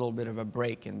give them a little bit of a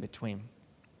break in between.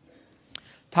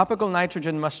 Topical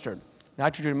nitrogen mustard.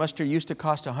 Nitrogen mustard used to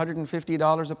cost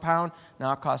 $150 a pound,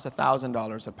 now it costs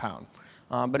 $1,000 a pound.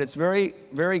 But it's very,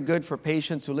 very good for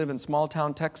patients who live in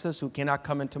small-town Texas who cannot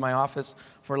come into my office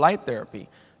for light therapy.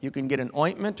 You can get an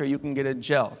ointment or you can get a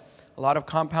gel. A lot of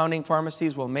compounding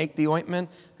pharmacies will make the ointment.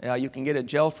 You can get a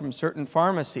gel from certain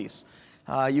pharmacies.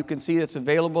 You can see it's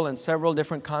available in several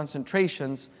different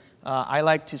concentrations. I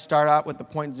like to start out with the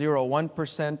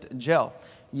 0.01% gel.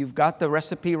 You've got the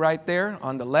recipe right there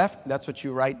on the left. That's what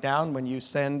you write down when you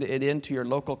send it into your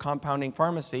local compounding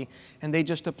pharmacy, and they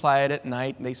just apply it at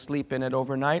night. They sleep in it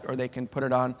overnight, or they can put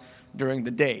it on during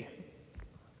the day.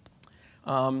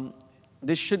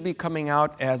 This should be coming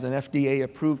out as an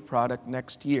FDA-approved product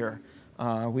next year.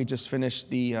 We just finished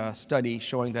the study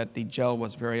showing that the gel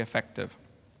was very effective.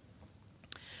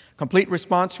 Complete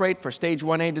response rate for stage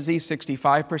 1A disease,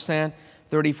 65%,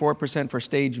 34% for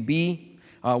stage B,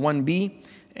 1B,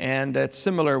 and it's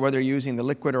similar whether you're using the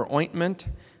liquid or ointment.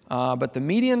 But the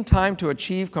median time to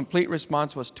achieve complete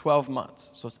response was 12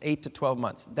 months, so it's 8 to 12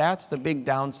 months. That's the big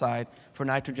downside for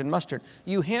nitrogen mustard.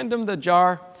 You hand them the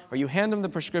jar or you hand them the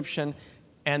prescription,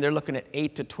 and they're looking at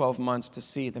 8 to 12 months to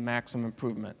see the maximum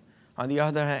improvement. On the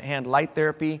other hand, light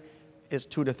therapy is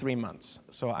 2 to 3 months.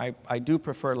 So I do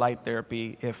prefer light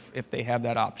therapy if they have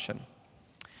that option.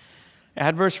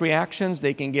 Adverse reactions,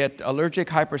 they can get allergic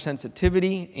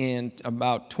hypersensitivity in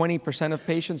about 20% of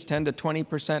patients, 10 to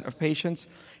 20% of patients,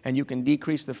 and you can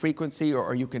decrease the frequency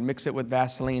or you can mix it with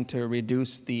Vaseline to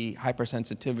reduce the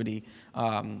hypersensitivity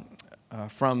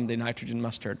from the nitrogen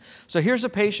mustard. So here's a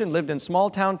patient, lived in small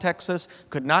town Texas,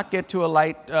 could not get to a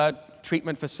light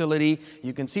treatment facility.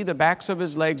 You can see the backs of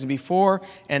his legs before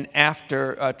and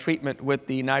after treatment with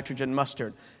the nitrogen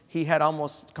mustard. He had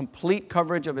almost complete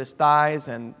coverage of his thighs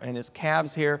and his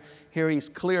calves here. Here he's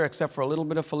clear except for a little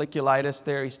bit of folliculitis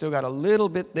there. He's still got a little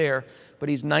bit there, but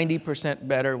he's 90%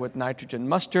 better with nitrogen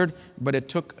mustard, but it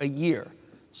took a year.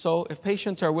 So if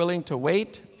patients are willing to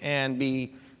wait and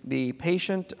be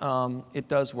patient, it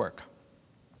does work.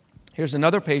 Here's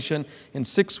another patient. In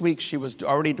 6 weeks, she was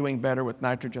already doing better with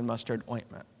nitrogen mustard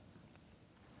ointment.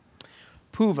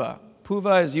 PUVA.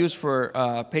 PUVA is used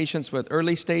for patients with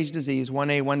early stage disease,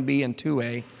 1A, 1B, and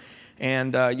 2A.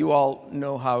 And you all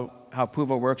know how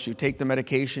PUVA works. You take the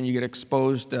medication, you get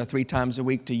exposed 3 times a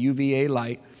week to UVA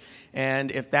light.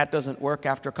 And if that doesn't work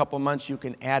after a couple months, you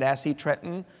can add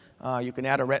acitretin. You can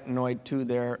add a retinoid to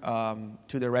their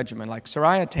regimen, like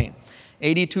soriatane.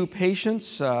 82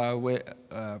 patients,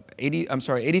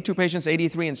 82 patients,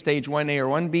 83 in stage 1A or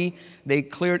 1B, they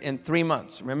cleared in 3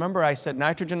 months. Remember, I said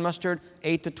nitrogen mustard,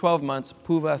 8 to 12 months,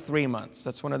 PUVA, 3 months.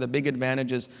 That's one of the big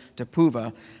advantages to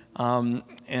PUVA.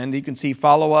 And you can see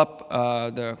follow-up,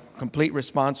 the complete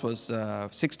response was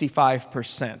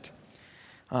 65%.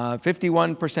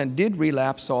 51% did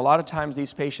relapse, so a lot of times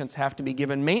these patients have to be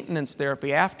given maintenance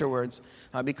therapy afterwards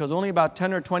because only about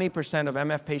 10 or 20% of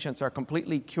MF patients are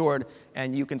completely cured,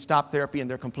 and you can stop therapy and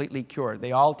they're completely cured.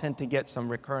 They all tend to get some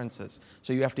recurrences,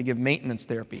 so you have to give maintenance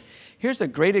therapy. Here's a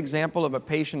great example of a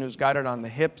patient who's got it on the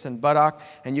hips and buttock,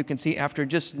 and you can see after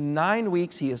just 9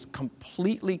 weeks he is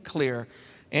completely clear,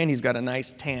 and he's got a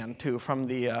nice tan too from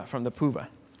the PUVA.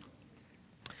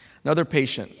 Another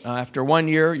patient, after 1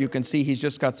 year, you can see he's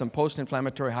just got some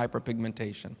post-inflammatory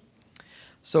hyperpigmentation.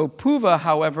 So PUVA,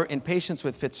 however, in patients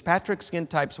with Fitzpatrick skin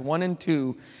types 1 and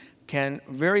 2 can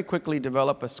very quickly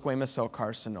develop a squamous cell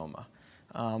carcinoma.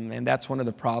 And that's one of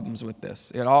the problems with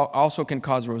this. It also can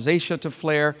cause rosacea to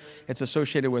flare. It's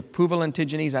associated with PUVA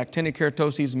lentiginase, actinic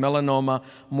keratosis, melanoma,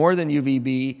 more than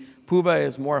UVB. PUVA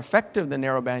is more effective than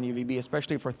narrowband UVB,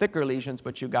 especially for thicker lesions,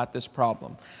 but you got this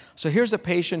problem. So here's a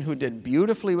patient who did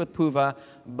beautifully with PUVA,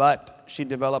 but she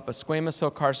developed a squamous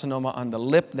cell carcinoma on the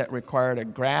lip that required a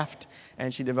graft,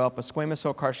 and she developed a squamous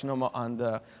cell carcinoma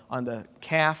on the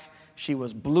calf. She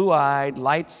was blue-eyed,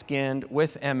 light-skinned,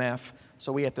 with MF,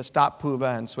 so we had to stop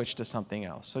PUVA and switch to something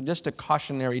else. So just a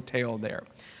cautionary tale there.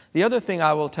 The other thing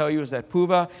I will tell you is that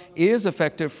PUVA is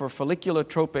effective for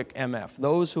folliculotropic MF,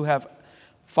 those who have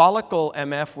follicle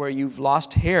MF where you've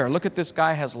lost hair. Look at this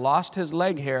guy has lost his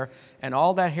leg hair, and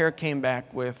all that hair came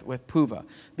back with PUVA.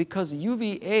 Because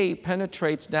UVA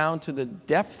penetrates down to the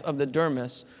depth of the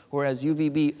dermis, whereas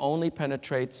UVB only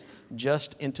penetrates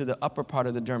just into the upper part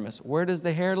of the dermis. Where does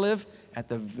the hair live? At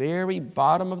the very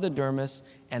bottom of the dermis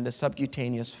and the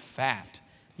subcutaneous fat.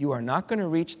 You are not going to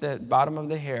reach the bottom of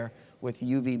the hair with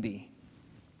UVB.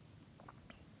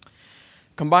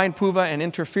 Combine PUVA and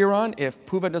interferon. If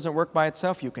PUVA doesn't work by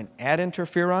itself, you can add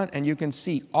interferon, and you can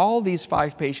see all these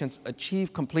 5 patients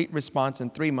achieve complete response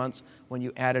in 3 months when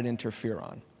you added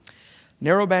interferon.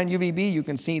 Narrowband UVB, you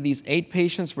can see these 8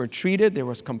 patients were treated. There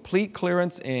was complete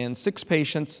clearance in 6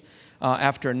 patients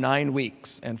after 9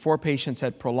 weeks, and 4 patients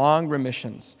had prolonged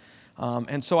remissions.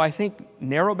 And so I think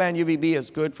narrowband UVB is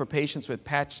good for patients with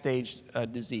patch stage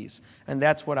disease, and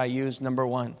that's what I use, number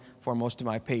 1, for most of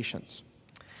my patients.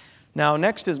 Now,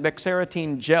 next is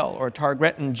bexarotene gel or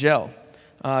targretin gel.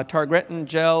 Targretin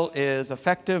gel is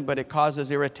effective, but it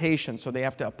causes irritation, so they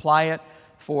have to apply it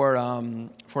for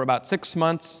about 6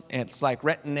 months. It's like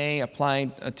Retin-A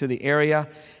applied to the area,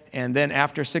 and then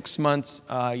after 6 months,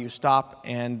 you stop,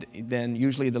 and then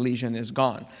usually the lesion is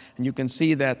gone. And you can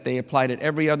see that they applied it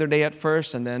every other day at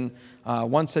first, and then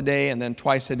once a day, and then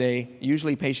twice a day.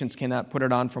 Usually patients cannot put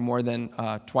it on for more than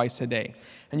twice a day.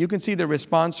 And you can see the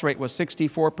response rate was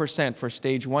 64% for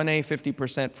stage 1A,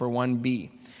 50% for 1B.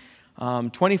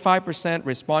 25%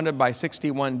 responded by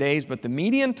 61 days, but the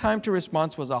median time to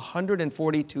response was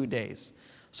 142 days.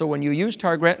 So when you use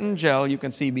targretin gel, you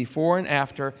can see before and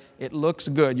after, it looks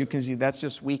good. You can see that's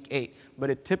just week 8, but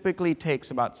it typically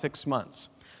takes about 6 months.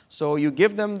 So you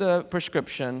give them the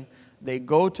prescription, they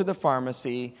go to the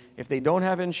pharmacy. If they don't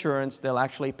have insurance, they'll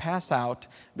actually pass out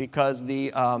because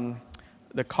the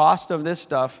cost of this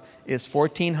stuff is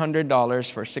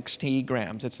 $1,400 for 60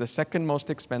 grams. It's the second most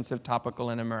expensive topical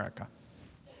in America.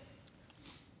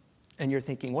 And you're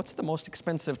thinking, what's the most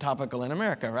expensive topical in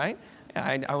America, right?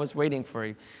 I was waiting for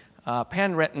you.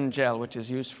 Panretin gel, which is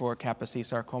used for Kaposi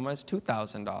sarcoma, is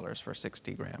 $2,000 for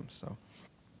 60 grams. So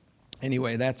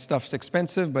anyway, that stuff's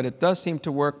expensive, but it does seem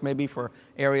to work maybe for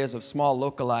areas of small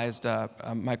localized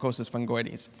mycosis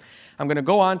fungoides. I'm going to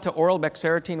go on to oral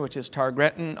bexarotene, which is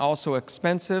targretin, also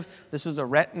expensive. This is a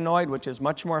retinoid, which is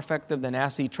much more effective than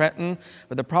acitretin,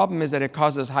 but the problem is that it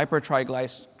causes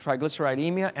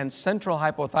hypertriglyceridemia and central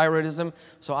hypothyroidism,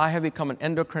 so I have become an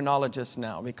endocrinologist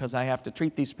now because I have to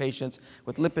treat these patients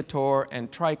with Lipitor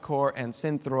and Tricor and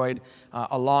Synthroid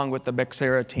along with the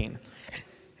bexarotene.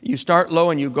 You start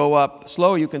low and you go up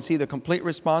slow. You can see the complete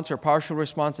response or partial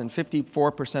response in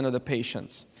 54% of the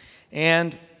patients.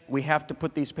 And we have to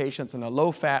put these patients in a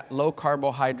low-fat,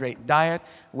 low-carbohydrate diet,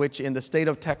 which in the state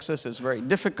of Texas is very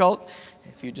difficult.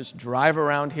 If you just drive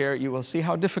around here, you will see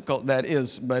how difficult that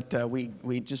is, but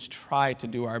we just try to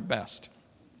do our best.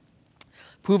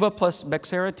 PUVA plus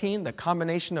bexarotene, the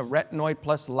combination of retinoid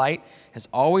plus light, has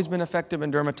always been effective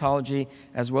in dermatology,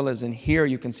 as well as in here.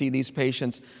 You can see these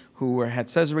patients who had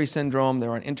Sézary syndrome, they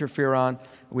were on interferon.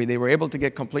 They were able to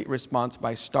get complete response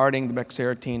by starting the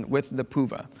bexarotene with the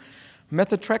PUVA.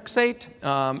 Methotrexate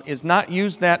is not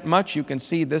used that much. You can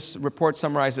see this report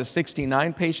summarizes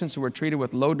 69 patients who were treated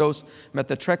with low-dose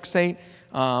methotrexate.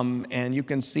 And you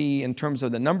can see in terms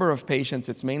of the number of patients,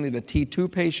 it's mainly the T2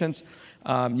 patients.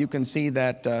 You can see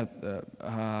that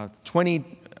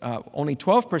only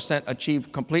 12%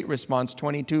 achieve complete response,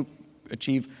 22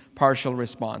 achieve partial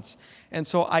response. And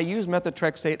so I use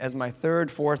methotrexate as my third,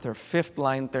 fourth, or fifth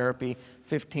line therapy,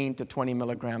 15 to 20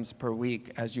 milligrams per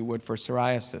week, as you would for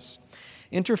psoriasis.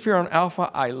 Interferon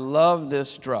alpha, I love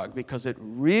this drug because it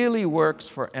really works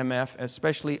for MF,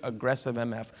 especially aggressive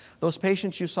MF. Those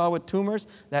patients you saw with tumors,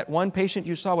 that one patient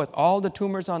you saw with all the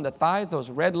tumors on the thighs, those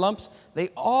red lumps, they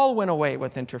all went away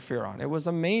with interferon. It was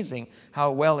amazing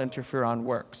how well interferon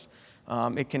works.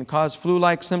 It can cause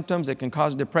flu-like symptoms, it can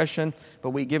cause depression, but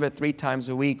we give it 3 times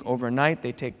a week overnight.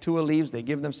 They take 2 Aleve, they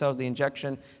give themselves the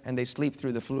injection, and they sleep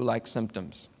through the flu-like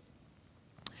symptoms.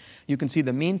 You can see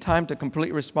the mean time to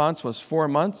complete response was 4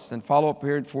 months, and follow-up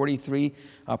period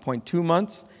 43.2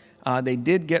 months. They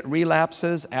did get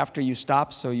relapses after you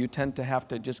stop, so you tend to have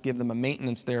to just give them a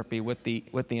maintenance therapy with the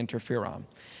interferon.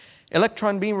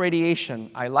 Electron beam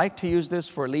radiation, I like to use this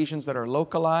for lesions that are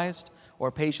localized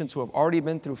or patients who have already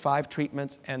been through 5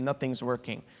 treatments and nothing's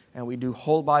working. And we do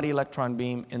whole body electron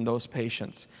beam in those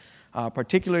patients.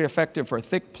 Particularly effective for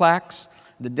thick plaques.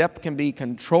 The depth can be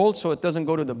controlled so it doesn't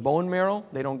go to the bone marrow.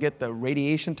 They don't get the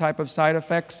radiation type of side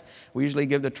effects. We usually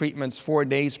give the treatments 4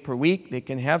 days per week. They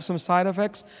can have some side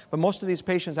effects, but most of these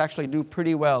patients actually do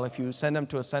pretty well if you send them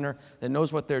to a center that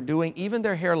knows what they're doing. Even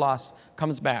their hair loss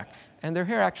comes back, and their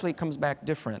hair actually comes back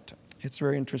different. It's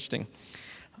very interesting.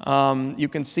 You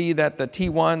can see that the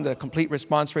T1, the complete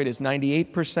response rate is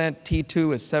 98%,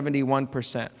 T2 is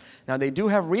 71%. Now they do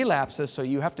have relapses, so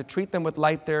you have to treat them with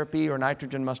light therapy or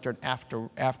nitrogen mustard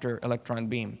after electron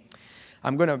beam.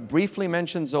 I'm going to briefly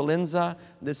mention Zolinza.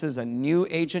 This is a new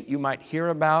agent you might hear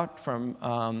about from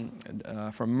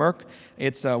Merck.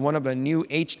 It's one of the new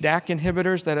HDAC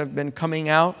inhibitors that have been coming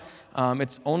out.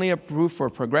 It's only approved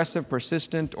for progressive,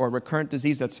 persistent, or recurrent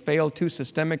disease that's failed 2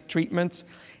 systemic treatments.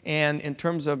 And in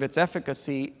terms of its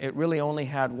efficacy, it really only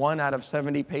had 1 out of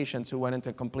 70 patients who went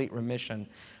into complete remission.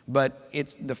 But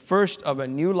it's the first of a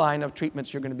new line of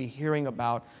treatments you're going to be hearing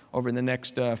about over the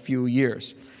next few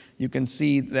years. You can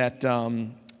see that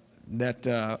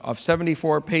of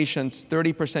 74 patients,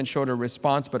 30% showed a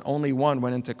response, but only 1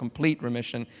 went into complete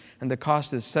remission. And the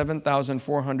cost is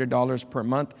 $7,400 per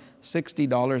month,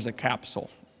 $60 a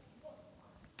capsule.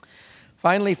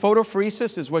 Finally,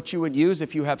 photopheresis is what you would use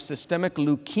if you have systemic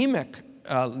leukemic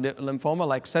lymphoma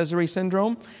like Sézary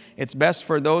syndrome. It's best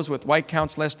for those with white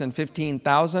counts less than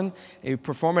 15,000. You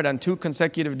perform it on 2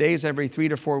 consecutive days every 3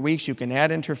 to 4 weeks. You can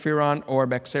add interferon or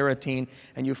bexarotene,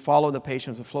 and you follow the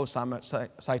patients with flow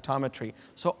cytometry.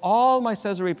 So all my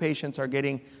Sézary patients are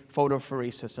getting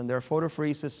photopheresis, and there are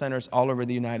photopheresis centers all over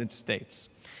the United States.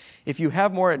 If you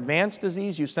have more advanced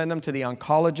disease, you send them to the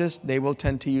oncologist. They will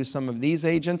tend to use some of these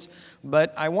agents.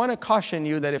 But I want to caution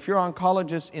you that if your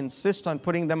oncologist insists on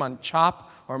putting them on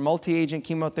CHOP or multi-agent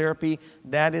chemotherapy,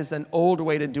 that is an old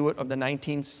way to do it of the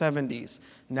 1970s.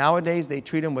 Nowadays, they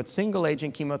treat them with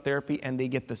single-agent chemotherapy, and they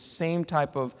get the same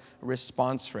type of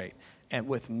response rate and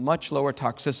with much lower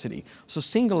toxicity. So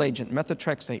single-agent,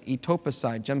 methotrexate,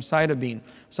 etoposide, gemcitabine,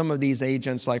 some of these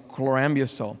agents like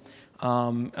chlorambucil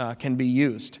can be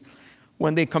used.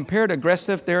 When they compared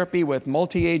aggressive therapy with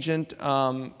multi-agent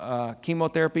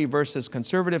chemotherapy versus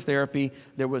conservative therapy,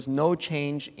 there was no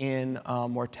change in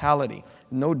mortality,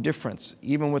 no difference.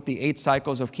 Even with the 8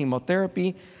 cycles of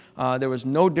chemotherapy, there was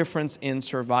no difference in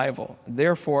survival.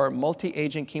 Therefore,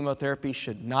 multi-agent chemotherapy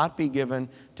should not be given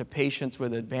to patients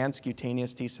with advanced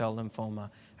cutaneous T-cell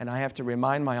lymphoma. And I have to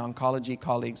remind my oncology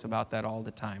colleagues about that all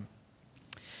the time.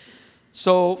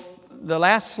 So the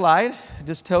last slide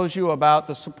just tells you about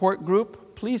the support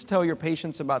group. Please tell your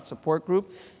patients about support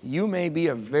group. You may be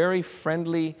a very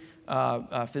friendly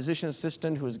physician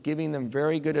assistant who is giving them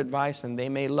very good advice, and they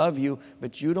may love you,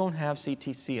 but you don't have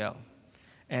CTCL.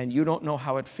 And you don't know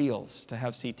how it feels to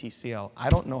have CTCL. I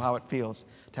don't know how it feels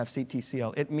to have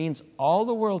CTCL. It means all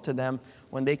the world to them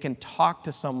when they can talk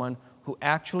to someone who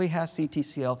actually has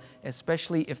CTCL,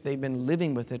 especially if they've been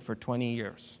living with it for 20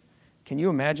 years. Can you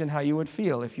imagine how you would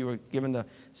feel if you were given the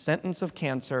sentence of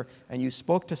cancer and you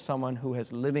spoke to someone who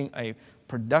is living a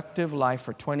productive life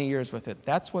for 20 years with it?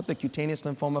 That's what the Cutaneous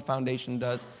Lymphoma Foundation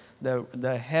does.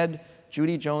 The head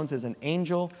Judy Jones is an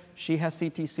angel. She has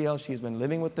CTCL. She's been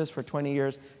living with this for 20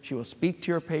 years. She will speak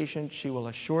to your patient. She will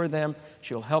assure them.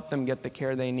 She'll help them get the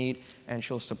care they need, and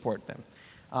she'll support them.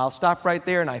 I'll stop right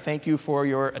there, and I thank you for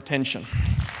your attention.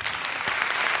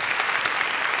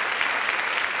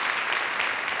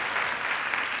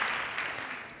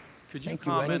 Could you Thank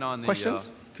you. comment Any on the questions?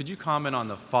 Could you comment on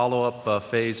the follow-up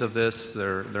phase of this?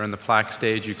 They're in the plaque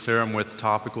stage. You clear them with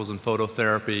topicals and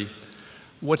phototherapy.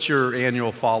 What's your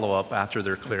annual follow-up after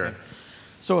they're clear? Okay.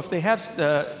 So if they have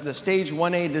the stage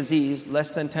 1A disease,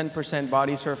 less than 10%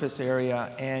 body surface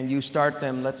area, and you start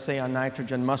them, let's say, on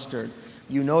nitrogen mustard,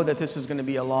 you know that this is going to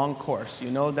be a long course.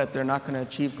 You know that they're not going to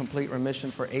achieve complete remission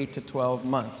for 8 to 12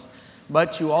 months.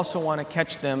 But you also want to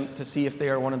catch them to see if they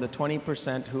are one of the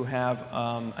 20% who have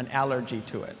an allergy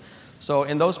to it. So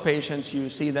in those patients, you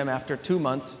see them after 2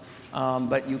 months,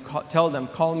 but you tell them,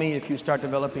 call me if you start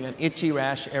developing an itchy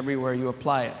rash everywhere you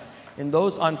apply it. In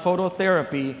those on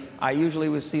phototherapy, I usually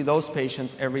will see those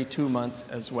patients every 2 months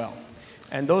as well.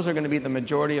 And those are going to be the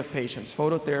majority of patients,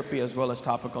 phototherapy as well as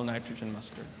topical nitrogen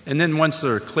mustard. And then once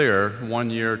they're clear, 1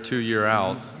 year, 2 year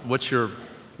out, what's your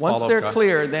Once they're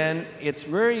clear, then it's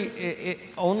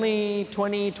only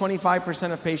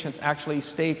 20-25% of patients actually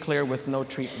stay clear with no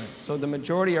treatment. So the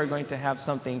majority are going to have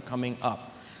something coming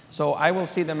up. So I will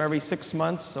see them every 6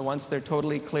 months. So once they're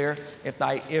totally clear, if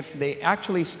they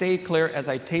actually stay clear as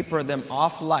I taper them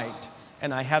off light,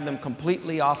 and I have them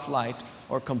completely off light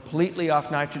or completely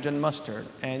off nitrogen mustard,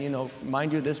 and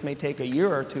mind you, this may take a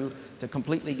year or two to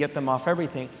completely get them off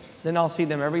everything, then I'll see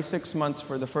them every 6 months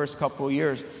for the first couple of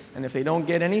years. And if they don't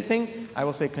get anything, I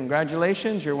will say,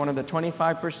 congratulations, you're one of the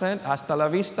 25%. Hasta la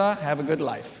vista, have a good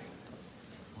life.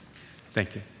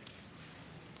 Thank you.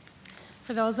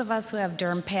 For those of us who have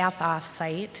derm path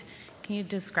off-site, can you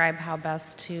describe how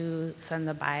best to send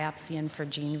the biopsy in for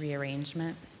gene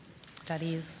rearrangement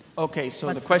studies? Okay, so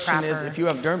What's the question is, proper- if you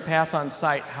have derm path on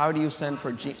site, how do you send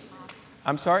for gene?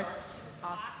 I'm sorry?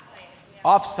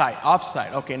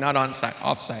 Off-site. Okay, not on-site,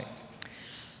 off-site.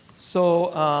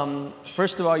 So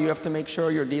first of all, you have to make sure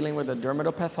you're dealing with a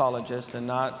dermatopathologist and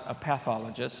not a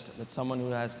pathologist. That's someone who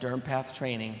has derm path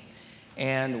training.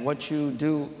 And what you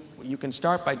do, you can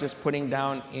start by just putting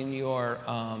down on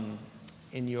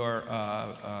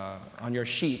your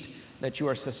sheet that you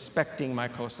are suspecting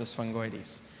mycosis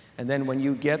fungoides. And then when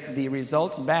you get the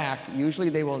result back, usually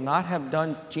they will not have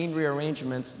done gene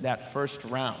rearrangements that first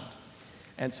round.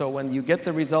 And so when you get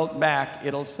the result back,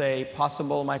 it'll say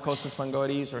possible mycosis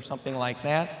fungoides or something like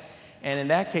that. And in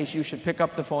that case, you should pick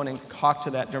up the phone and talk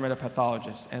to that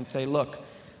dermatopathologist and say, look,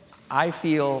 I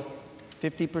feel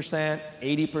 50%,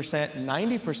 80%,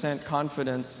 90%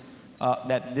 confidence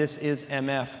that this is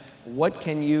MF. What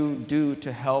can you do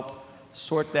to help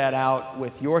sort that out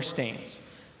with your stains?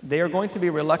 They are going to be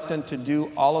reluctant to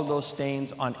do all of those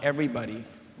stains on everybody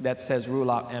that says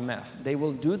rule out MF. They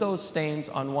will do those stains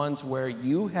on ones where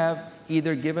you have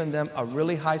either given them a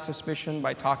really high suspicion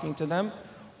by talking to them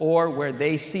or where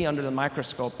they see under the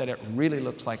microscope that it really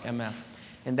looks like MF.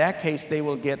 In that case, they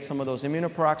will get some of those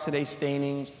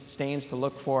immunoperoxidase stains to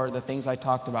look for the things I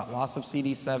talked about, loss of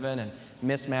CD7 and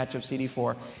mismatch of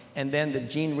CD4, and then the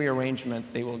gene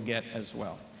rearrangement they will get as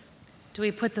well. Do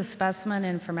we put the specimen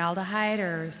in formaldehyde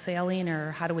or saline,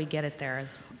 or how do we get it there?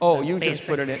 Oh, you just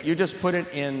put it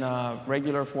in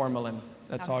regular formalin.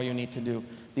 That's all you need to do.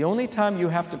 The only time you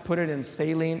have to put it in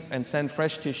saline and send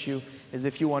fresh tissue is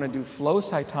if you want to do flow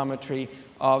cytometry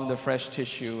of the fresh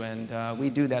tissue, and we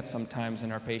do that sometimes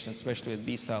in our patients, especially with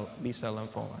B-cell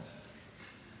lymphoma.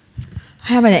 I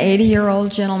have an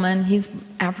 80-year-old gentleman, he's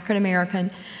African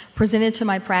American, presented to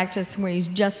my practice where he's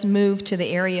just moved to the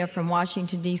area from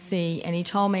Washington, D.C., and he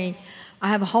told me, I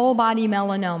have whole body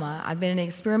melanoma. I've been in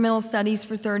experimental studies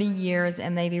for 30 years,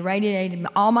 and they've irradiated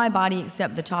all my body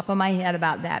except the top of my head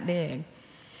about that big.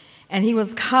 And he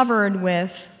was covered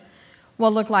with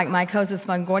what looked like mycosis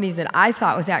fungoides that I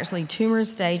thought was actually tumor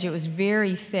stage. It was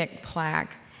very thick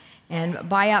plaque. And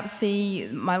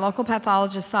biopsy, my local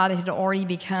pathologist thought it had already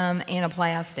become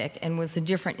anaplastic and was a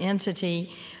different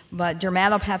entity, but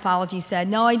dermatopathology said,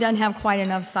 no, he doesn't have quite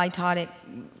enough cytotic,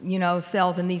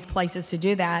 cells in these places to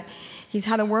do that. He's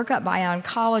had a workup by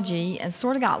oncology and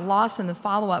sort of got lost in the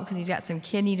follow-up because he's got some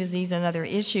kidney disease and other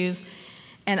issues.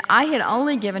 And I had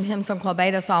only given him some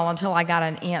clobetasol until I got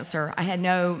an answer. I had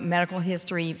no medical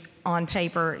history on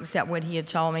paper except what he had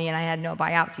told me, and I had no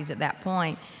biopsies at that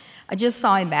point. I just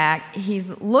saw him back. He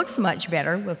looks much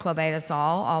better with clobetasol,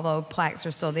 although plaques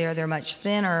are still there. They're much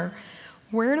thinner.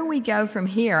 Where do we go from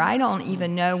here? I don't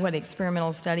even know what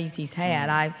experimental studies he's had.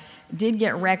 I did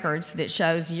get records that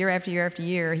shows year after year after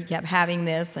year he kept having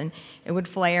this, and it would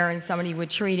flare and somebody would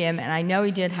treat him, and I know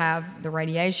he did have the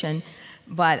radiation,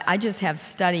 but I just have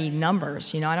study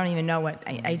numbers. I don't even know what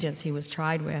agents he was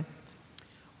tried with.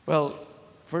 Well,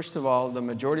 first of all, the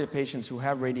majority of patients who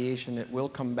have radiation, it will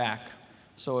come back.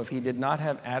 So if he did not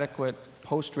have adequate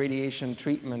post-radiation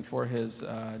treatment for his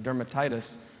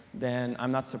dermatitis, then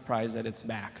I'm not surprised that it's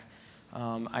back.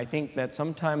 I think that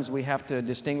sometimes we have to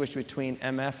distinguish between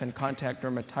MF and contact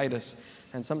dermatitis,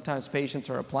 and sometimes patients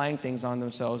are applying things on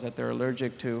themselves that they're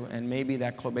allergic to, and maybe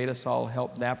that clobetasol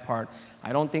helped that part.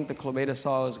 I don't think the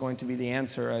clobetasol is going to be the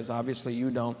answer, as obviously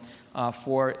you don't,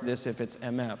 for this if it's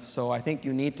MF. So I think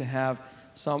you need to have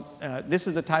some, this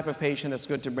is the type of patient that's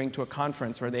good to bring to a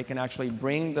conference where they can actually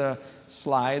bring the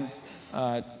slides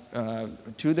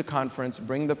to the conference,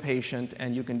 bring the patient,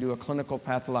 and you can do a clinical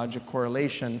pathologic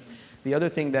correlation. The other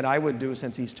thing that I would do,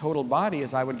 since he's total body,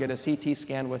 is I would get a CT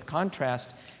scan with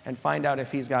contrast and find out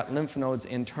if he's got lymph nodes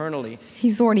internally.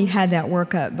 He's already had that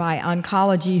workup by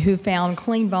oncology, who found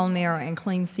clean bone marrow and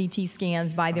clean CT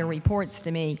scans by their reports to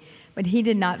me. But he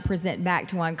did not present back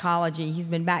to oncology. He's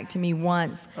been back to me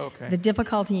once. Okay. The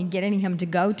difficulty in getting him to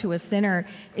go to a center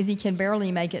is he can barely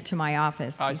make it to my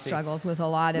office. He struggles with a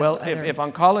lot of Well, if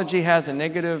oncology has a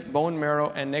negative bone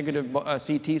marrow and negative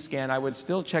CT scan, I would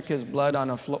still check his blood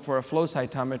on for a flow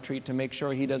cytometry to make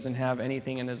sure he doesn't have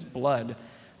anything in his blood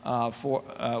that's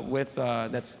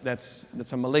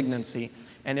a malignancy.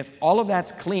 And if all of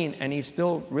that's clean and he's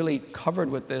still really covered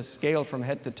with this scale from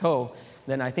head to toe,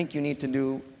 then I think you need to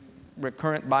do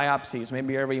recurrent biopsies,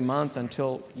 maybe every month,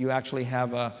 until you actually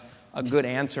have a good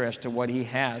answer as to what he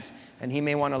has. And he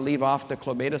may want to leave off the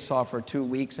clobetasol for 2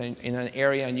 weeks in an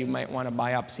area, and you might want to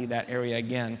biopsy that area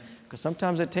again, because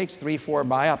sometimes it takes 3-4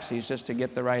 biopsies just to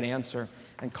get the right answer,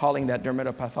 and calling that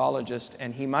dermatopathologist.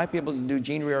 And he might be able to do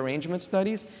gene rearrangement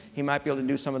studies. He might be able to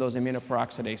do some of those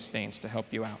immunoperoxidase stains to help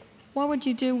you out. What would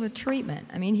you do with treatment?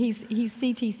 I mean, he's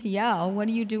CTCL. What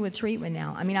do you do with treatment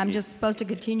now? I mean, I'm just supposed to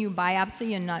continue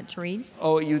biopsy and not treat?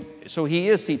 Oh, so he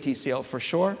is CTCL for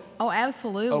sure? Oh,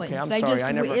 absolutely. Okay, I'm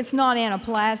sorry. It's not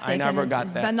anaplastic. I never got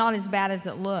that. But not as bad as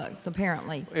it looks,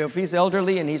 apparently. If he's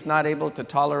elderly and he's not able to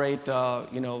tolerate,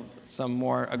 some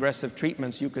more aggressive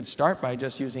treatments, you could start by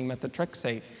just using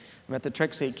methotrexate.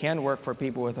 Methotrexate can work for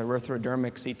people with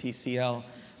erythrodermic CTCL.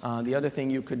 The other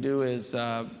thing you could do is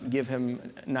give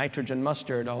him nitrogen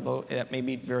mustard, although that may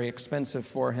be very expensive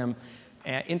for him.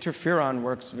 Interferon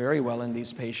works very well in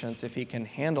these patients if he can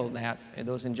handle that,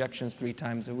 those injections 3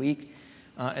 times a week.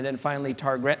 And then finally,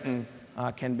 targretin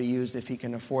can be used if he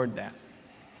can afford that.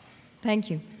 Thank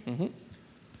you. Mm-hmm.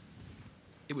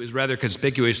 It was rather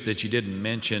conspicuous that you didn't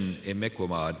mention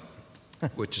imiquimod,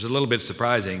 which is a little bit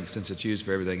surprising since it's used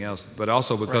for everything else, but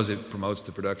also because it promotes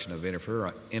the production of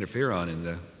interferon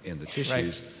in the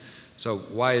tissues. Right. So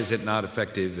why is it not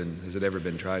effective, and has it ever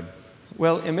been tried?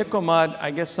 Well, imiquimod,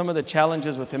 I guess some of the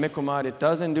challenges with imiquimod, it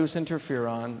does induce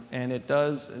interferon, and it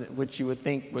does, which you would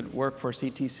think would work for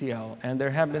CTCL. And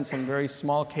there have been some very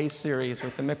small case series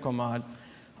with imiquimod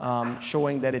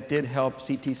showing that it did help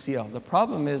CTCL. The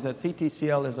problem is that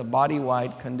CTCL is a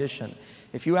body-wide condition.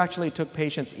 If you actually took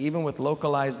patients even with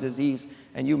localized disease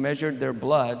and you measured their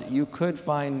blood, you could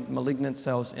find malignant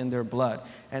cells in their blood.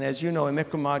 And as you know,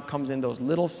 imiquimod comes in those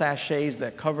little sachets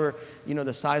that cover,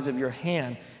 the size of your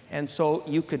hand. And so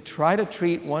you could try to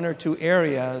treat 1 or 2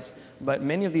 areas, but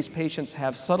many of these patients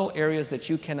have subtle areas that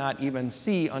you cannot even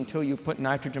see until you put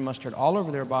nitrogen mustard all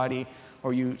over their body,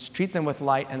 or you treat them with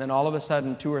light, and then all of a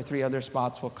sudden 2 or 3 other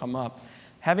spots will come up.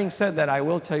 Having said that, I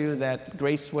will tell you that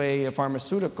Graceway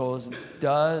Pharmaceuticals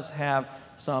does have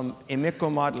some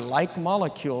imiquimod-like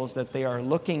molecules that they are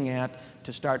looking at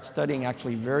to start studying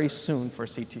actually very soon for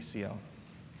CTCL.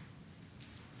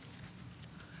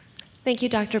 Thank you,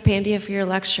 Dr. Pandya, for your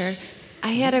lecture.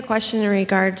 I had a question in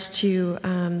regards to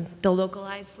the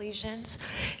localized lesions.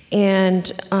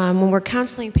 And when we're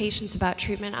counseling patients about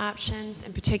treatment options,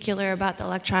 in particular about the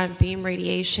electron beam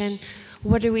radiation,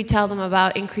 what do we tell them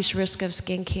about increased risk of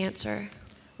skin cancer?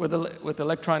 With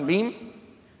electron beam?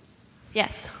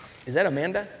 Yes. Is that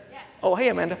Amanda? Yes. Oh, hey,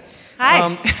 Amanda.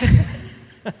 Hi.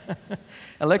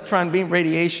 Electron beam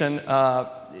radiation,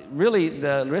 really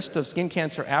the risk of skin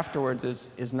cancer afterwards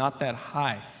is not that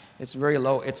high. It's very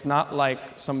low. It's not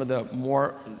like some of the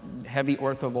more heavy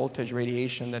orthovoltage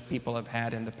radiation that people have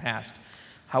had in the past.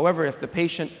 However, if the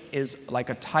patient is like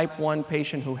a type 1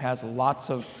 patient who has lots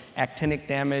of actinic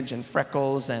damage and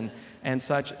freckles and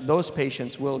such, those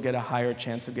patients will get a higher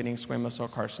chance of getting squamous cell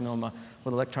carcinoma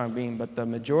with electron beam. But the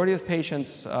majority of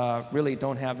patients really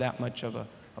don't have that much of a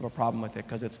of a problem with it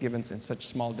because it's given in such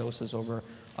small doses over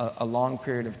a long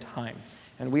period of time.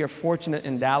 And we are fortunate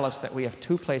in Dallas that we have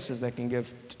 2 places that can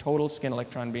give total skin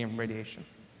electron beam radiation.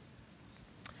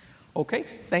 Okay,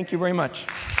 thank you very much.